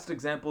of the best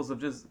examples of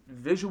just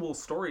visual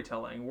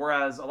storytelling.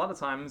 Whereas a lot of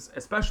times,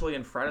 especially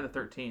in Friday the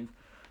 13th,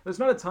 there's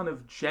not a ton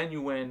of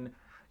genuine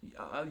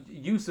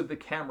use of the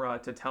camera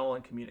to tell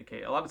and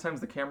communicate. A lot of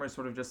times the camera is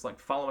sort of just like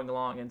following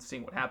along and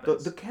seeing what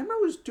happens. The camera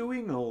was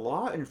doing a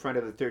lot in Friday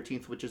the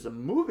 13th, which is a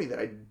movie that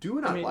I do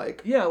not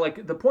like. Yeah,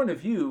 like the point of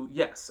view,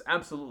 yes,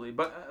 absolutely.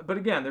 But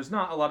again, there's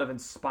not a lot of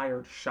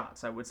inspired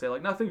shots, I would say.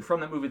 Like nothing from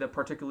that movie that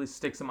particularly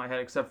sticks in my head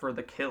except for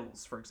the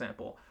kills, for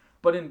example.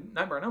 But in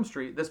Nightmare on Elm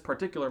Street, this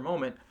particular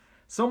moment,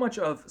 so much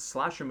of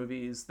slasher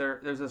movies,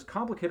 there's this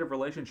complicated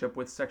relationship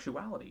with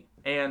sexuality.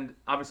 And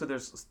obviously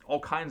there's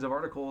all kinds of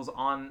articles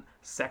on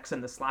sex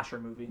in the slasher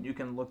movie, and you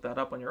can look that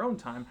up on your own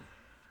time.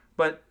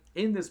 But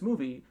in this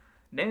movie,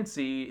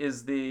 Nancy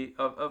is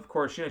of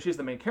course, you know, she's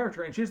the main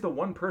character, and she's the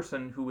one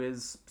person who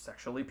is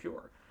sexually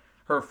pure.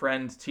 Her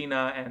friends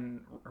Tina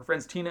and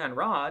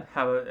Rod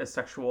have a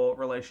sexual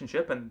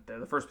relationship, and they're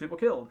the first people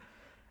killed.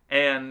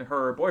 And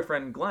her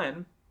boyfriend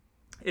Glenn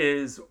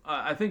is,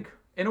 I think,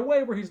 in a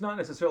way where he's not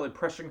necessarily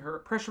pressuring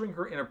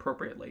her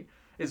inappropriately,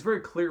 is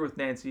very clear with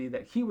Nancy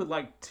that he would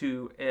like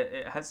to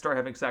start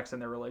having sex in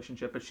their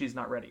relationship, but she's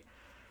not ready.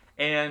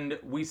 And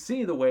we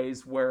see the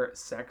ways where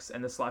sex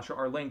and the slasher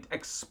are linked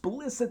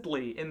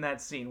explicitly in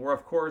that scene, where,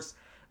 of course,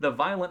 the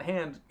violent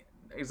hand,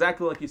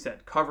 exactly like you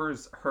said,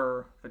 covers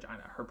her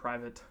vagina, her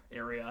private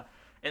area,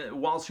 and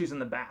while she's in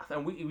the bath.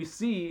 And we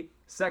see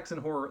sex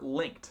and horror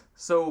linked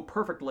so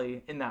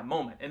perfectly in that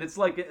moment. And it's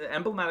like an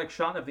emblematic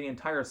shot of the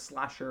entire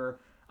slasher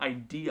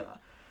idea,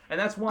 and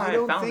that's why I found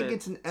it. I don't think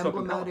it's an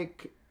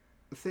emblematic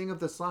thing of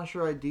the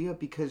slasher idea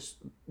because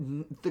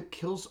the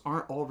kills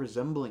aren't all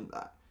resembling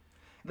that.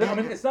 I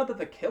mean, it's not that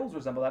the kills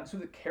resemble that; it's who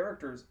the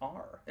characters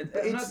are.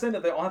 I'm not saying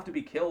that they all have to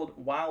be killed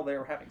while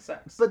they're having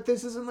sex. But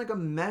this isn't like a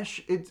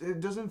mesh. It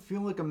doesn't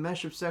feel like a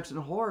mesh of sex and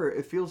horror.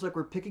 It feels like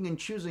we're picking and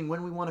choosing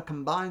when we want to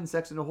combine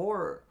sex and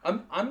horror.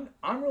 I'm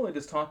really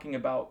just talking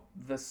about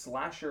the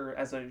slasher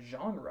as a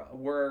genre,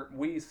 where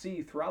we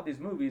see throughout these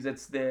movies,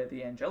 it's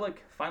the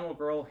angelic final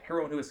girl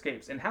heroine who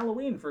escapes. In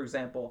Halloween, for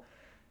example,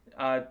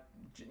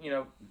 you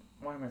know,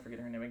 why am I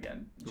forgetting her name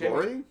again?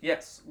 Laurie?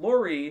 Yes,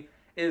 Laurie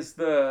is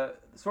the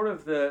sort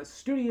of the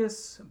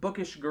studious,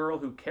 bookish girl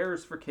who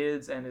cares for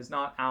kids and is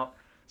not out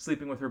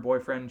sleeping with her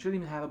boyfriend. She doesn't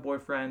even have a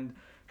boyfriend.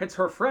 It's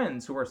her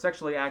friends who are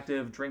sexually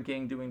active,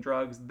 drinking, doing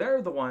drugs.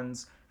 They're the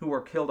ones who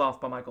are killed off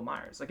by Michael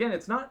Myers. Again,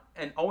 it's not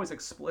always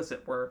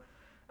explicit where,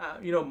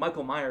 you know,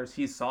 Michael Myers,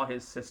 he saw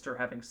his sister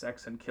having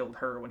sex and killed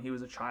her when he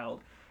was a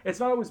child. It's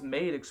not always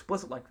made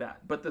explicit like that.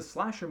 But the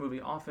slasher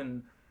movie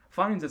often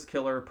finds its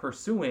killer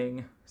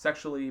pursuing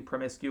sexually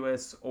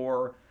promiscuous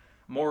or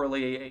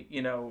morally,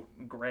 you know,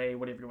 gray,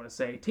 whatever you want to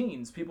say,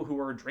 teens, people who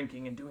are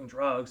drinking and doing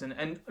drugs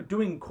and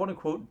doing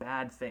quote-unquote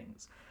bad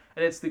things.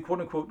 And it's the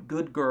quote-unquote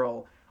good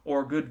girl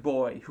or good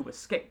boy who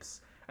escapes.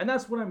 And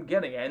that's what I'm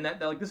getting at. And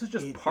that, like, this is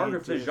just part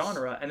of the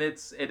genre, and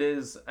it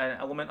is an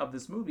element of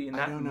this movie, and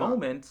that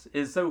moment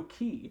is so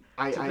key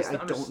to just the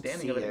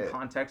understanding of it in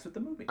context with the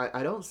movie.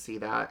 I don't see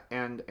that,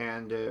 and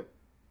you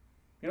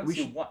don't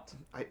see what?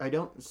 I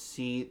don't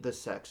see the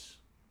sex.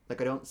 Like,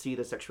 I don't see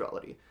the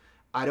sexuality.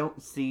 I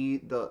don't see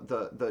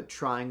the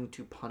trying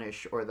to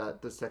punish, or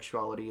that the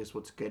sexuality is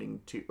what's getting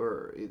to,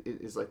 or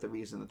is like the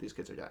reason that these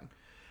kids are dying.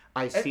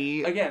 I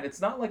see. Again,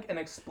 it's not like an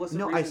explicit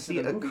No, reason I see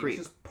to the a movie. creep.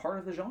 It's just part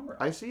of the genre.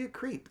 I see a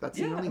creep. That's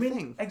Yeah, the only I mean,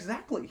 thing.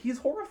 exactly. He's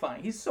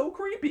horrifying. He's so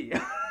creepy.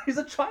 He's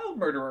a child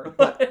murderer.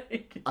 But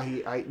Like,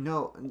 I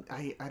no,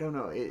 I don't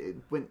know.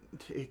 When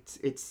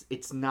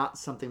it's not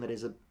something that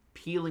is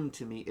appealing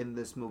to me in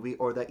this movie,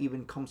 or that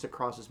even comes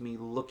across as me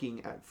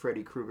looking at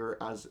Freddy Krueger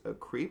as a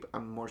creep.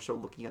 I'm more so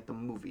looking at the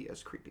movie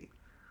as creepy.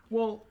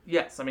 well,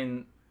 yes. I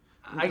mean,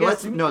 I Let's-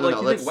 guess you, no, no, like,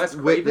 no, you let's- think Wes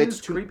wait, Craven let's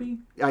is too- creepy?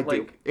 I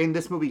Like, do in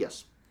this movie,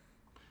 yes.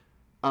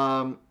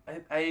 I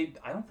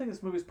don't think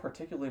this movie's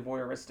particularly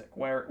voyeuristic.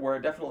 Where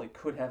it definitely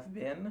could have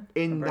been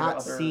In compared to that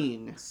other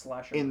scene,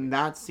 slasher in movies.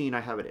 that scene, I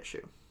have an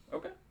issue.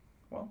 Okay.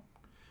 Well,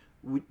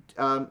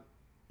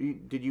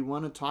 Did you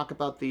want to talk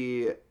about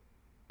the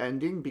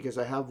ending? Because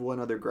I have one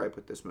other gripe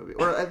with this movie,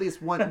 or at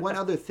least one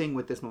other thing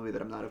with this movie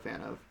that I'm not a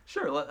fan of.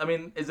 sure. I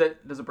mean, does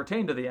it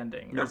pertain to the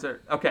ending? No. Or is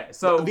there, okay,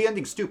 so The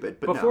ending's stupid,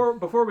 but no.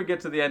 before we get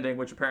to the ending,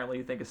 which apparently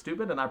you think is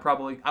stupid, and I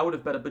would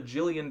have bet $1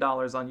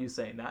 bajillion on you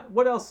saying that.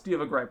 What else do you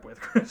have a gripe with,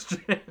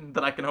 Christian,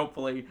 that I can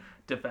hopefully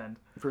defend?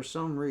 For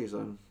some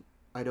reason,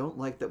 I don't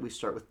like that we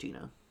start with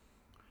Tina.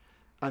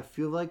 I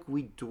feel like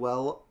we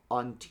dwell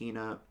on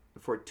Tina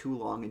for too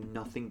long and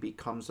nothing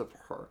becomes of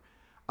her.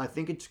 I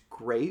think it's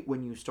great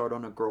when you start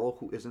on a girl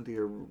who isn't the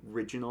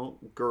original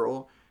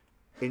girl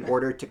in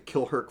order to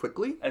kill her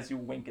quickly. As you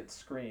wink at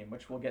Scream,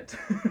 which we'll get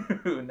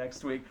to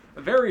next week,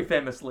 very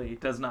famously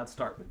does not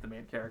start with the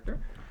main character.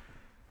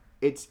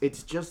 It's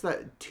just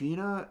that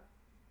Tina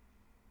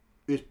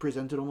is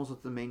presented almost as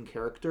the main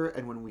character,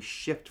 and when we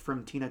shift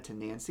from Tina to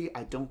Nancy,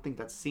 I don't think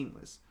that's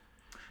seamless.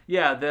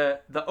 Yeah,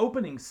 the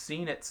opening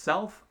scene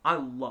itself, I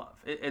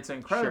love. It's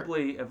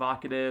incredibly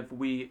evocative.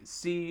 We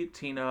see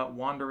Tina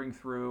wandering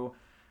through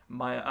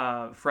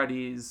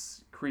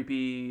Freddy's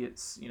creepy,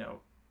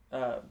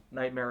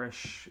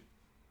 nightmarish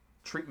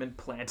treatment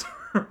plant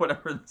or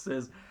whatever this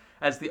is,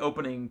 as the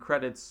opening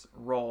credits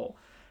roll.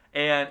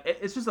 And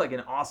it's just like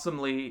an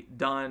awesomely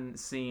done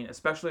scene,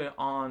 especially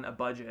on a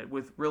budget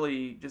with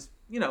really just,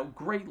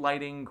 great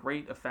lighting,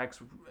 great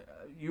effects.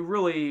 You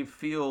really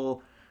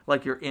feel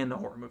like you're in a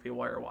horror movie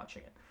while you're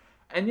watching it.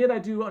 And yet I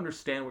do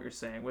understand what you're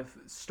saying. With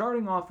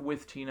starting off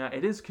with Tina,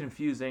 it is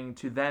confusing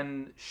to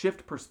then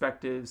shift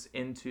perspectives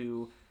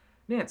into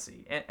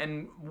Nancy.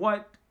 And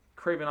what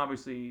Craven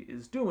obviously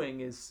is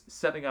doing is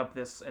setting up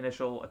this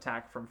initial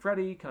attack from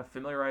Freddy, kind of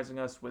familiarizing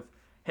us with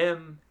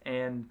him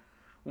and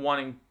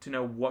wanting to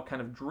know what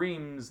kind of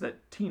dreams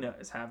that Tina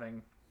is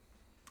having,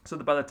 so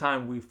that by the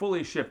time we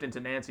fully shift into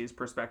Nancy's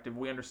perspective,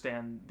 we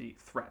understand the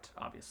threat,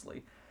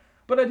 obviously.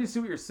 But I do see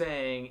what you're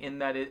saying in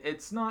that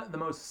it's not the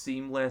most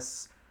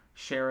seamless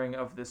sharing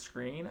of the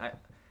screen.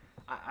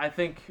 I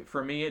think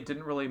for me it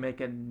didn't really make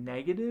a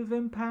negative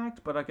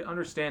impact, but I can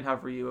understand how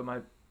for you it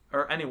might,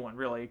 or anyone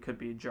really, could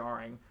be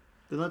jarring.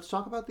 Then let's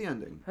talk about the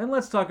ending. And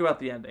let's talk about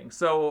the ending.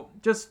 So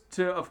just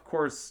to, of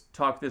course,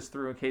 talk this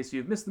through in case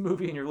you've missed the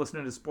movie and you're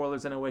listening to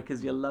spoilers anyway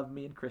because you love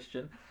me and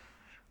Christian.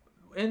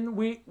 And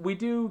we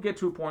do get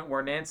to a point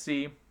where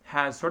Nancy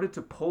has started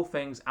to pull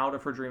things out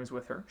of her dreams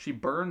with her. She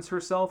burns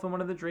herself in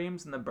one of the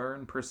dreams, and the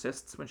burn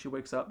persists when she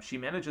wakes up. She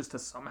manages to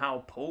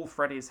somehow pull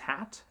Freddy's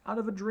hat out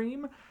of a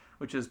dream,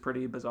 which is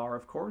pretty bizarre,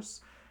 of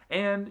course.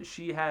 And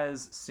she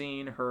has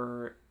seen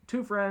her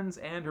two friends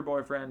and her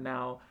boyfriend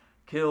now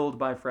killed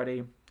by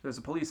Freddy. There's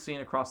a police scene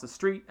across the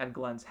street at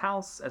Glenn's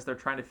house as they're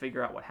trying to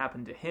figure out what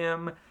happened to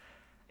him.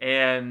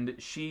 And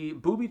she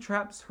booby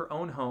traps her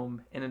own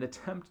home in an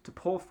attempt to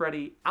pull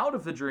Freddy out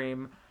of the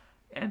dream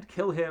and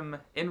kill him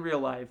in real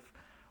life,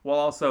 while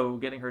also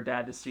getting her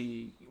dad to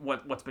see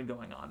what's been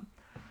going on.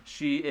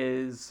 She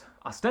is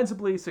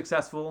ostensibly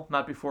successful,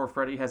 not before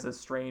Freddy has a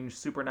strange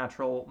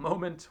supernatural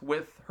moment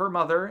with her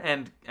mother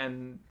and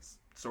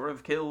sort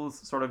of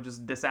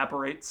just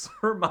disapparates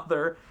her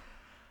mother.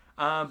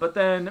 But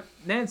then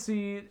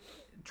Nancy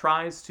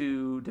tries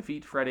to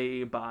defeat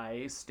Freddy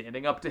by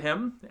standing up to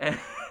him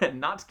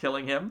and not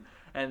killing him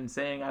and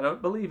saying, "I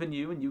don't believe in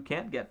you and you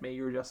can't get me,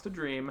 you're just a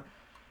dream."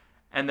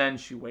 And then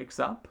she wakes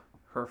up.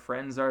 Her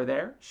friends are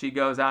there. She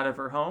goes out of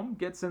her home,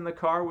 gets in the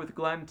car with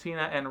Glenn,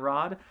 Tina, and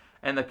Rod,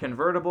 and the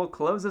convertible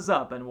closes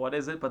up. And what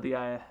is it but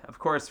of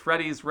course,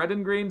 Freddy's red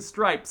and green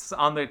stripes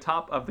on the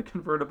top of the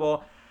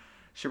convertible.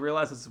 She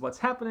realizes what's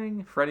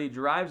happening. Freddy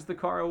drives the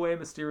car away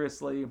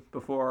mysteriously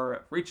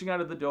before reaching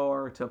out of the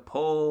door to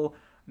pull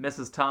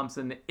Mrs.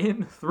 Thompson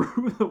in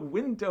through the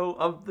window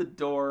of the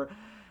door.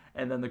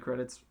 And then the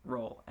credits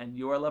roll. And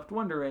you are left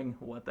wondering,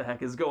 what the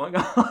heck is going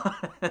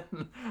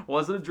on?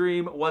 Was it a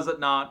dream? Was it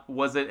not?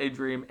 Was it a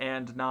dream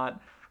and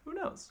not? Who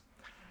knows?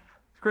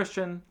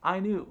 Christian, I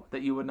knew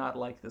that you would not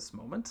like this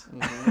moment.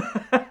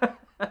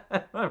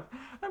 Mm-hmm.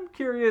 I'm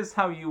curious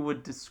how you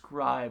would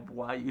describe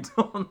why you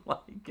don't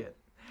like it.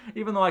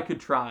 Even though I could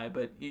try,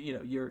 but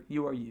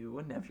you are you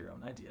and have your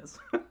own ideas.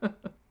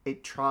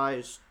 It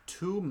tries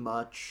too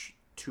much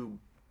to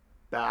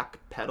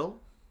backpedal.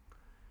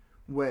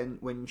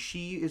 When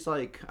she is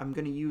like, I'm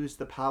going to use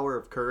the power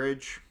of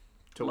courage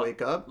to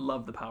wake up.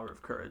 Love the power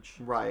of courage.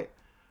 Right.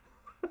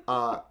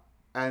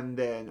 And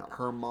then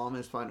her mom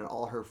is fine and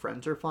all her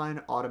friends are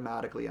fine.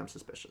 Automatically, I'm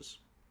suspicious.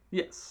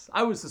 Yes,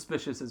 I was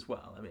suspicious as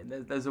well. I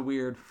mean, there's a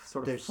weird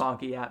sort of There's-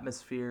 foggy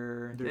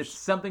atmosphere. there's- It's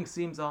something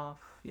seems off.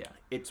 Yeah.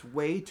 It's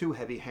way too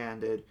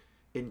heavy-handed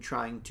in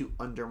trying to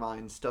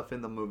undermine stuff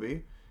in the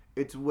movie.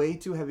 It's way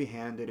too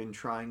heavy-handed in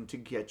trying to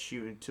get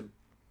you to,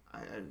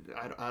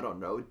 I don't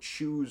know,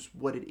 choose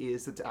what it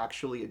is that's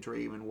actually a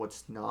dream and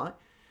what's not.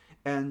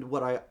 And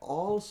what I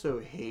also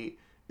hate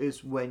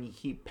is when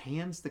he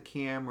pans the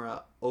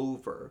camera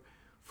over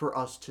for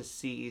us to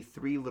see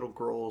three little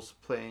girls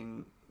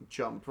playing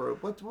jump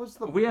rope. What was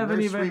the We haven't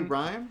nursery even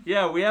rhyme?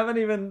 Yeah, we haven't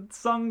even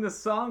sung the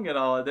song at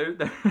all. There's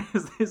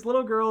these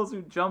little girls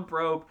who jump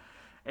rope,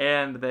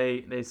 and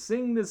they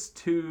sing this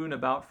tune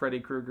about Freddy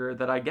Krueger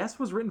that I guess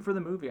was written for the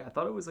movie. I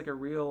thought it was like a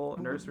real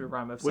nursery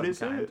rhyme of some What is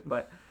kind, it?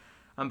 but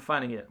I'm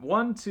finding it.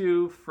 1,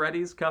 2,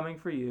 Freddy's coming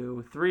for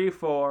you. 3,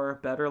 4,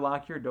 better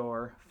lock your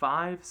door.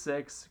 5,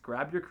 6,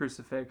 grab your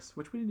crucifix,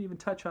 which we didn't even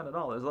touch on at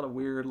all. There's a lot of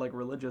weird like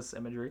religious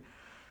imagery.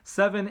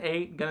 7,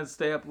 8, gonna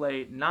stay up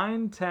late.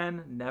 9,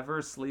 10,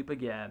 never sleep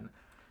again.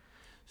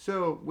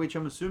 So, which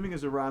I'm assuming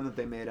is a rhyme that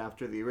they made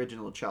after the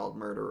original child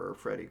murderer,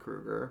 Freddy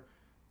Krueger,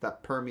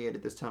 that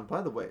permeated this town.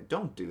 By the way,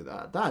 don't do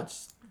that.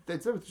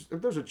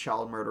 If there's a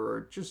child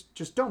murderer,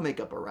 just don't make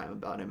up a rhyme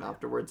about him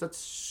afterwards. That's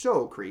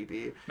so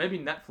creepy. Maybe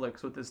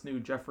Netflix with this new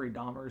Jeffrey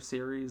Dahmer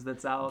series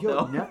that's out. Yo,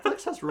 they'll-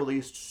 Netflix has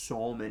released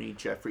so many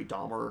Jeffrey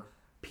Dahmer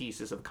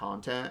pieces of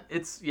content.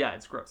 It's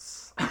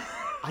gross.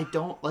 I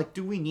don't like.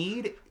 Do we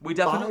need? We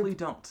definitely 5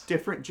 don't.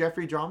 different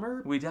Jeffrey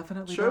Dahmer We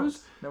definitely shows?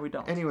 don't. No, we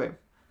don't. Anyway,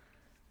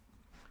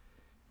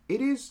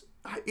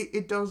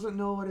 it doesn't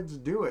know what it's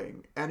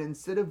doing, and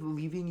instead of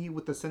leaving you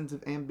with a sense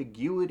of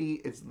ambiguity,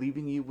 it's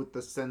leaving you with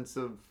the sense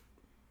of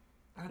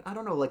I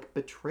don't know, like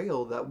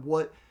betrayal that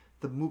what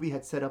the movie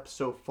had set up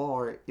so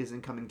far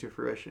isn't coming to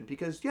fruition.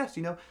 Because yes,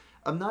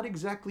 I'm not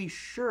exactly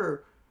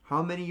sure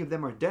how many of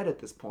them are dead at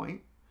this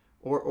point,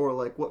 or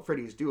like what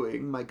Freddy's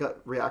doing. My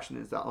gut reaction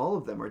is that all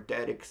of them are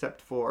dead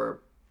except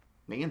for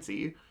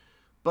Nancy,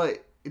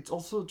 but it's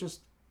also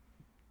just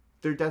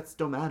their deaths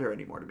don't matter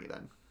anymore to me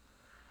then.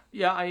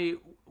 Yeah,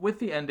 with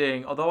the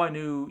ending, although I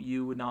knew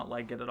you would not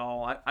like it at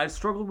all, I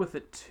struggled with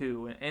it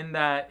too. In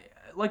that,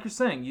 like you're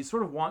saying, you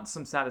sort of want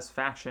some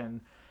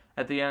satisfaction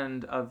at the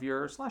end of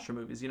your slasher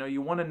movies.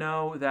 You want to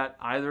know that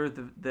either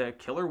the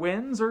killer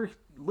wins or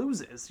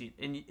loses,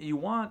 and you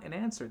want an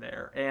answer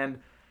there. And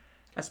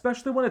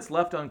especially when it's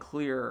left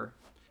unclear.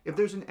 If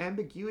there's an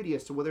ambiguity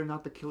as to whether or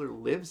not the killer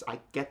lives, I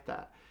get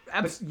that.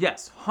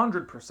 Yes,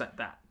 100%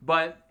 that.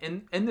 But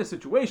in this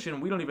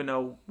situation, we don't even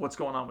know what's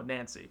going on with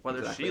Nancy, whether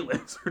Exactly. she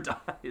lives or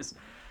dies.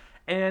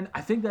 And I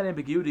think that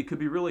ambiguity could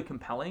be really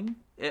compelling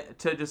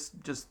to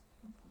just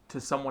to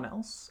someone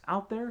else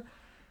out there.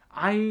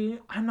 I'm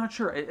not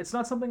sure. It's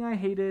not something I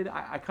hated.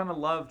 I kind of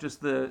love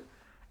just the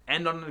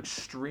end on an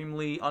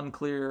extremely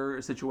unclear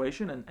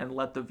situation and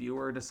let the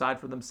viewer decide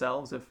for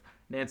themselves if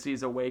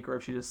Nancy's awake or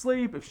if she's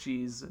asleep, if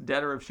she's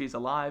dead or if she's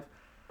alive.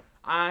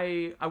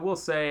 I will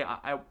say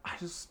I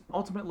just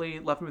ultimately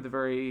left me with a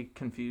very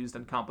confused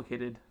and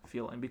complicated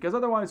feeling, because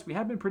otherwise we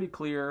have been pretty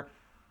clear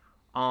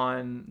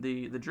on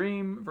the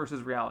dream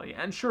versus reality.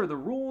 And sure, the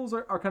rules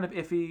are kind of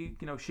iffy.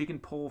 She can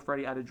pull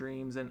Freddy out of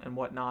dreams and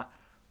whatnot.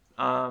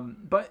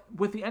 But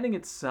with the ending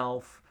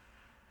itself,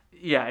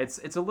 yeah,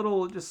 it's a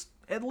little just,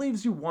 it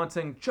leaves you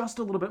wanting just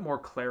a little bit more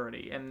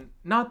clarity. And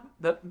not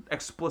that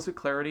explicit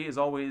clarity is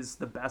always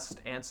the best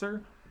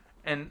answer,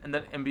 and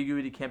that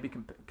ambiguity can't be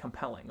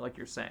compelling, like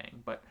you're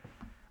saying. But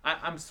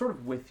I'm sort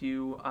of with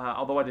you,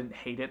 although I didn't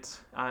hate it.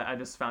 I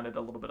just found it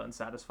a little bit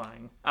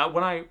unsatisfying.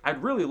 When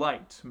I'd really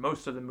liked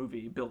most of the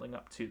movie building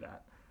up to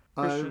that.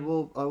 Christian?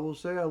 I will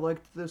say I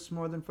liked this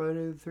more than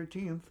Friday the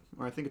 13th.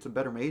 Or I think it's a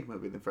better made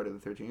movie than Friday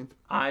the 13th.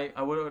 I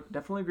would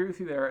definitely agree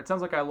with you there. It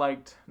sounds like I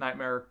liked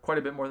Nightmare quite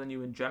a bit more than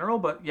you in general,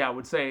 but yeah, I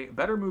would say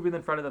better movie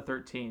than Friday the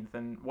 13th.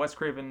 And Wes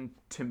Craven,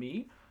 to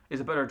me, is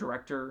a better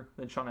director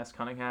than Sean S.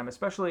 Cunningham,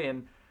 especially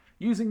in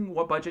using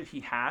what budget he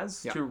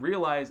has to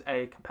realize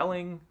a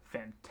compelling,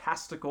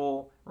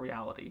 fantastical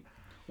reality.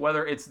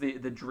 Whether it's the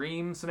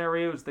dream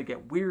scenarios that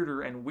get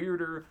weirder and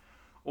weirder,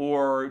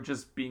 or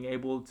just being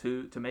able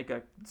to make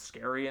a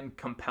scary and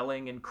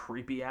compelling and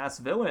creepy ass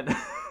villain.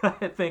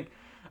 I think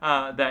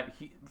that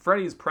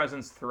Freddy's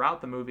presence throughout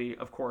the movie,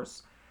 of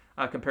course,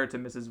 compared to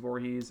Mrs.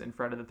 Voorhees and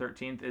Friday the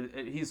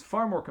 13th, he's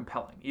far more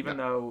compelling, even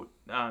though,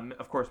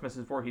 of course,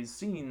 Mrs. Voorhees'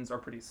 scenes are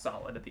pretty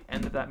solid at the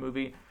end of that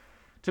movie.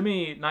 To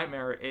me,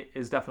 Nightmare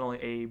is definitely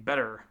a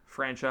better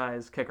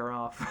franchise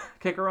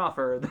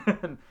kicker-offer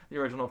than the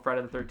original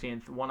Friday the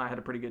 13th, one I had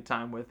a pretty good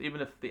time with, even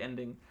if the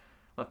ending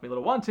left me a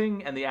little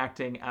wanting, and the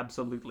acting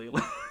absolutely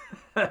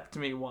left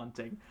me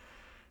wanting.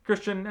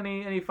 Christian,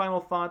 any final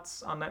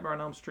thoughts on Nightmare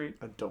on Elm Street?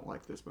 I don't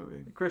like this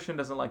movie. Christian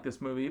doesn't like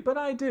this movie, but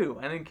I do.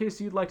 And in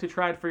case you'd like to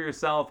try it for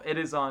yourself, it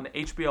is on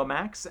HBO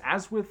Max,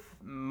 as with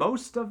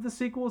most of the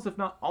sequels, if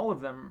not all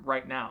of them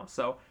right now.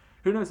 So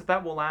who knows if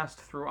that will last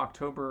through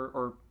October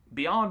or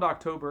beyond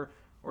October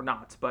or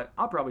not. But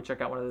I'll probably check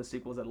out one of the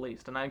sequels at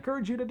least. And I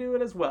encourage you to do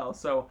it as well.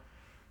 So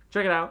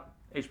check it out,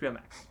 HBO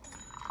Max.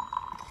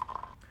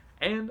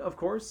 And, of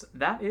course,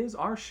 that is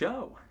our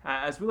show.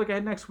 As we look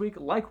ahead next week,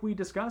 like we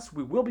discussed,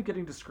 we will be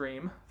getting to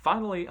Scream.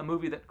 Finally, a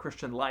movie that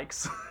Christian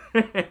likes.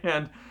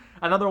 And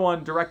another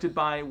one directed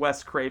by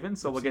Wes Craven.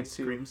 So we'll get to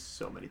Scream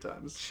so many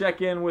times.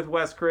 Check in with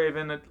Wes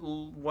Craven at,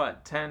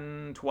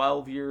 10,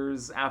 12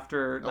 years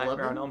after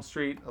Nightmare on Elm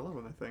Street.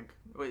 11, I think.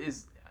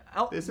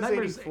 This is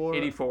Nightmare's 84.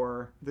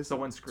 84. So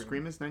when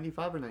Scream is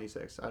 95 or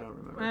 96? I don't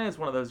remember. It's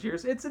one of those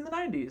years. It's in the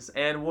 90s.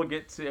 And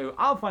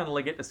I'll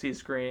finally get to see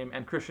Scream,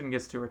 and Christian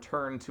gets to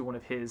return to one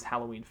of his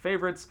Halloween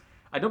favorites.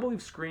 I don't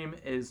believe Scream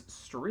is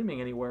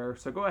streaming anywhere,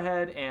 so go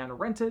ahead and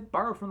rent it,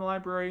 borrow it from the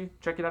library,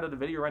 check it out at a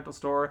video rental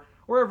store,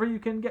 wherever you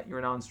can get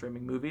your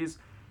non-streaming movies,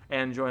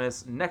 and join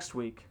us next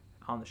week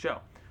on the show.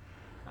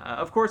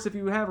 Of course, if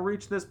you have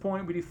reached this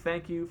point, we do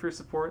thank you for your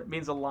support. It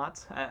means a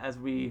lot as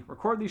we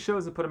record these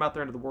shows and put them out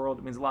there into the world.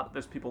 It means a lot that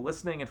there's people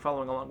listening and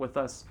following along with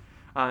us.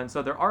 And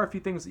so there are a few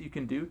things that you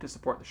can do to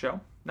support the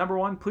show. Number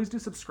one, please do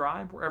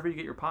subscribe wherever you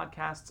get your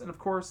podcasts. And of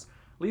course,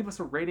 leave us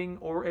a rating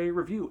or a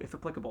review if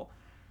applicable.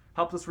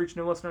 Helps us reach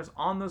new listeners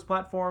on those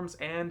platforms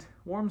and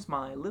warms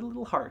my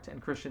little heart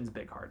and Christian's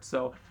big heart.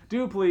 So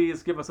do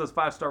please give us those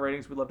 5-star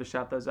ratings. We'd love to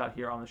shout those out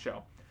here on the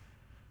show.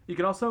 You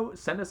can also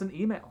send us an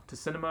email to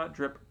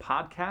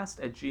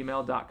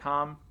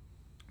cinemadrippodcast@gmail.com.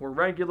 We're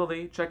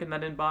regularly checking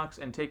that inbox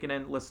and taking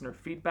in listener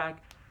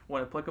feedback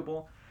when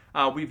applicable.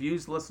 We've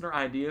used listener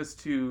ideas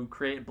to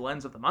create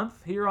blends of the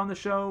month here on the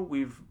show.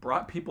 We've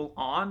brought people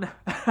on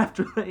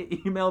after they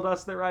emailed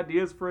us their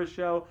ideas for a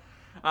show.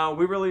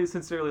 We really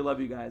sincerely love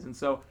you guys. And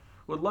so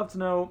would love to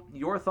know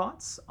your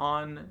thoughts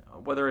on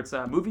whether it's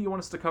a movie you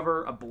want us to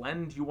cover, a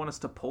blend you want us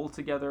to pull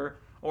together,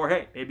 or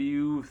hey, maybe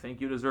you think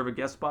you deserve a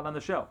guest spot on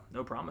the show.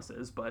 No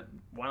promises, but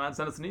why not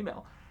send us an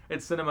email?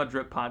 It's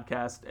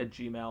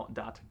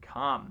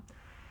cinemadrippodcast@gmail.com.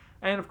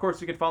 And of course,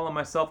 you can follow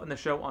myself and the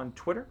show on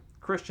Twitter,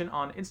 Christian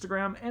on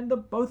Instagram, and the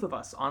both of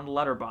us on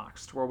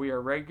Letterboxd, where we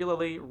are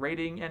regularly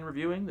rating and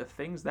reviewing the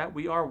things that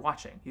we are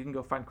watching. You can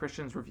go find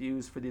Christian's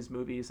reviews for these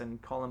movies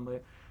and call him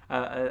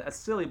a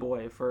silly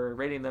boy for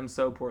rating them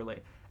so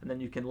poorly. And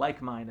then you can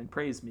like mine and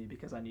praise me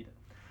because I need it.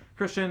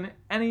 Christian,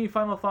 any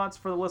final thoughts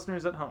for the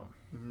listeners at home?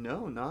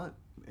 No, not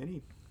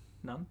any.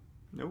 None?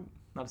 Nope.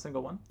 Not a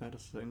single one? Not a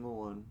single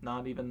one.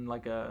 Not even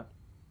like a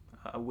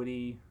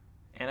witty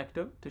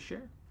anecdote to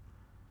share?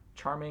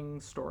 Charming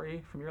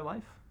story from your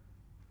life?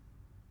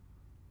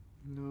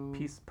 No.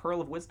 Pearl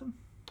of wisdom?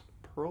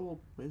 Pearl of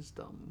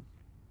wisdom.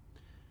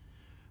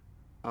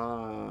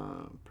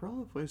 Pearl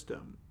of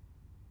wisdom.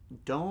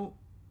 Don't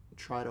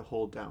try to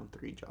hold down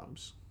 3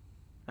 jobs.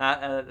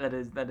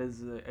 That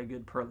is a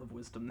good pearl of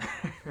wisdom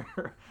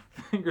there.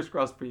 Fingers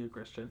crossed for you,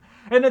 Christian.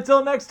 And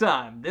until next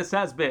time, this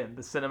has been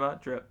the Cinema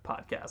Drip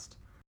Podcast.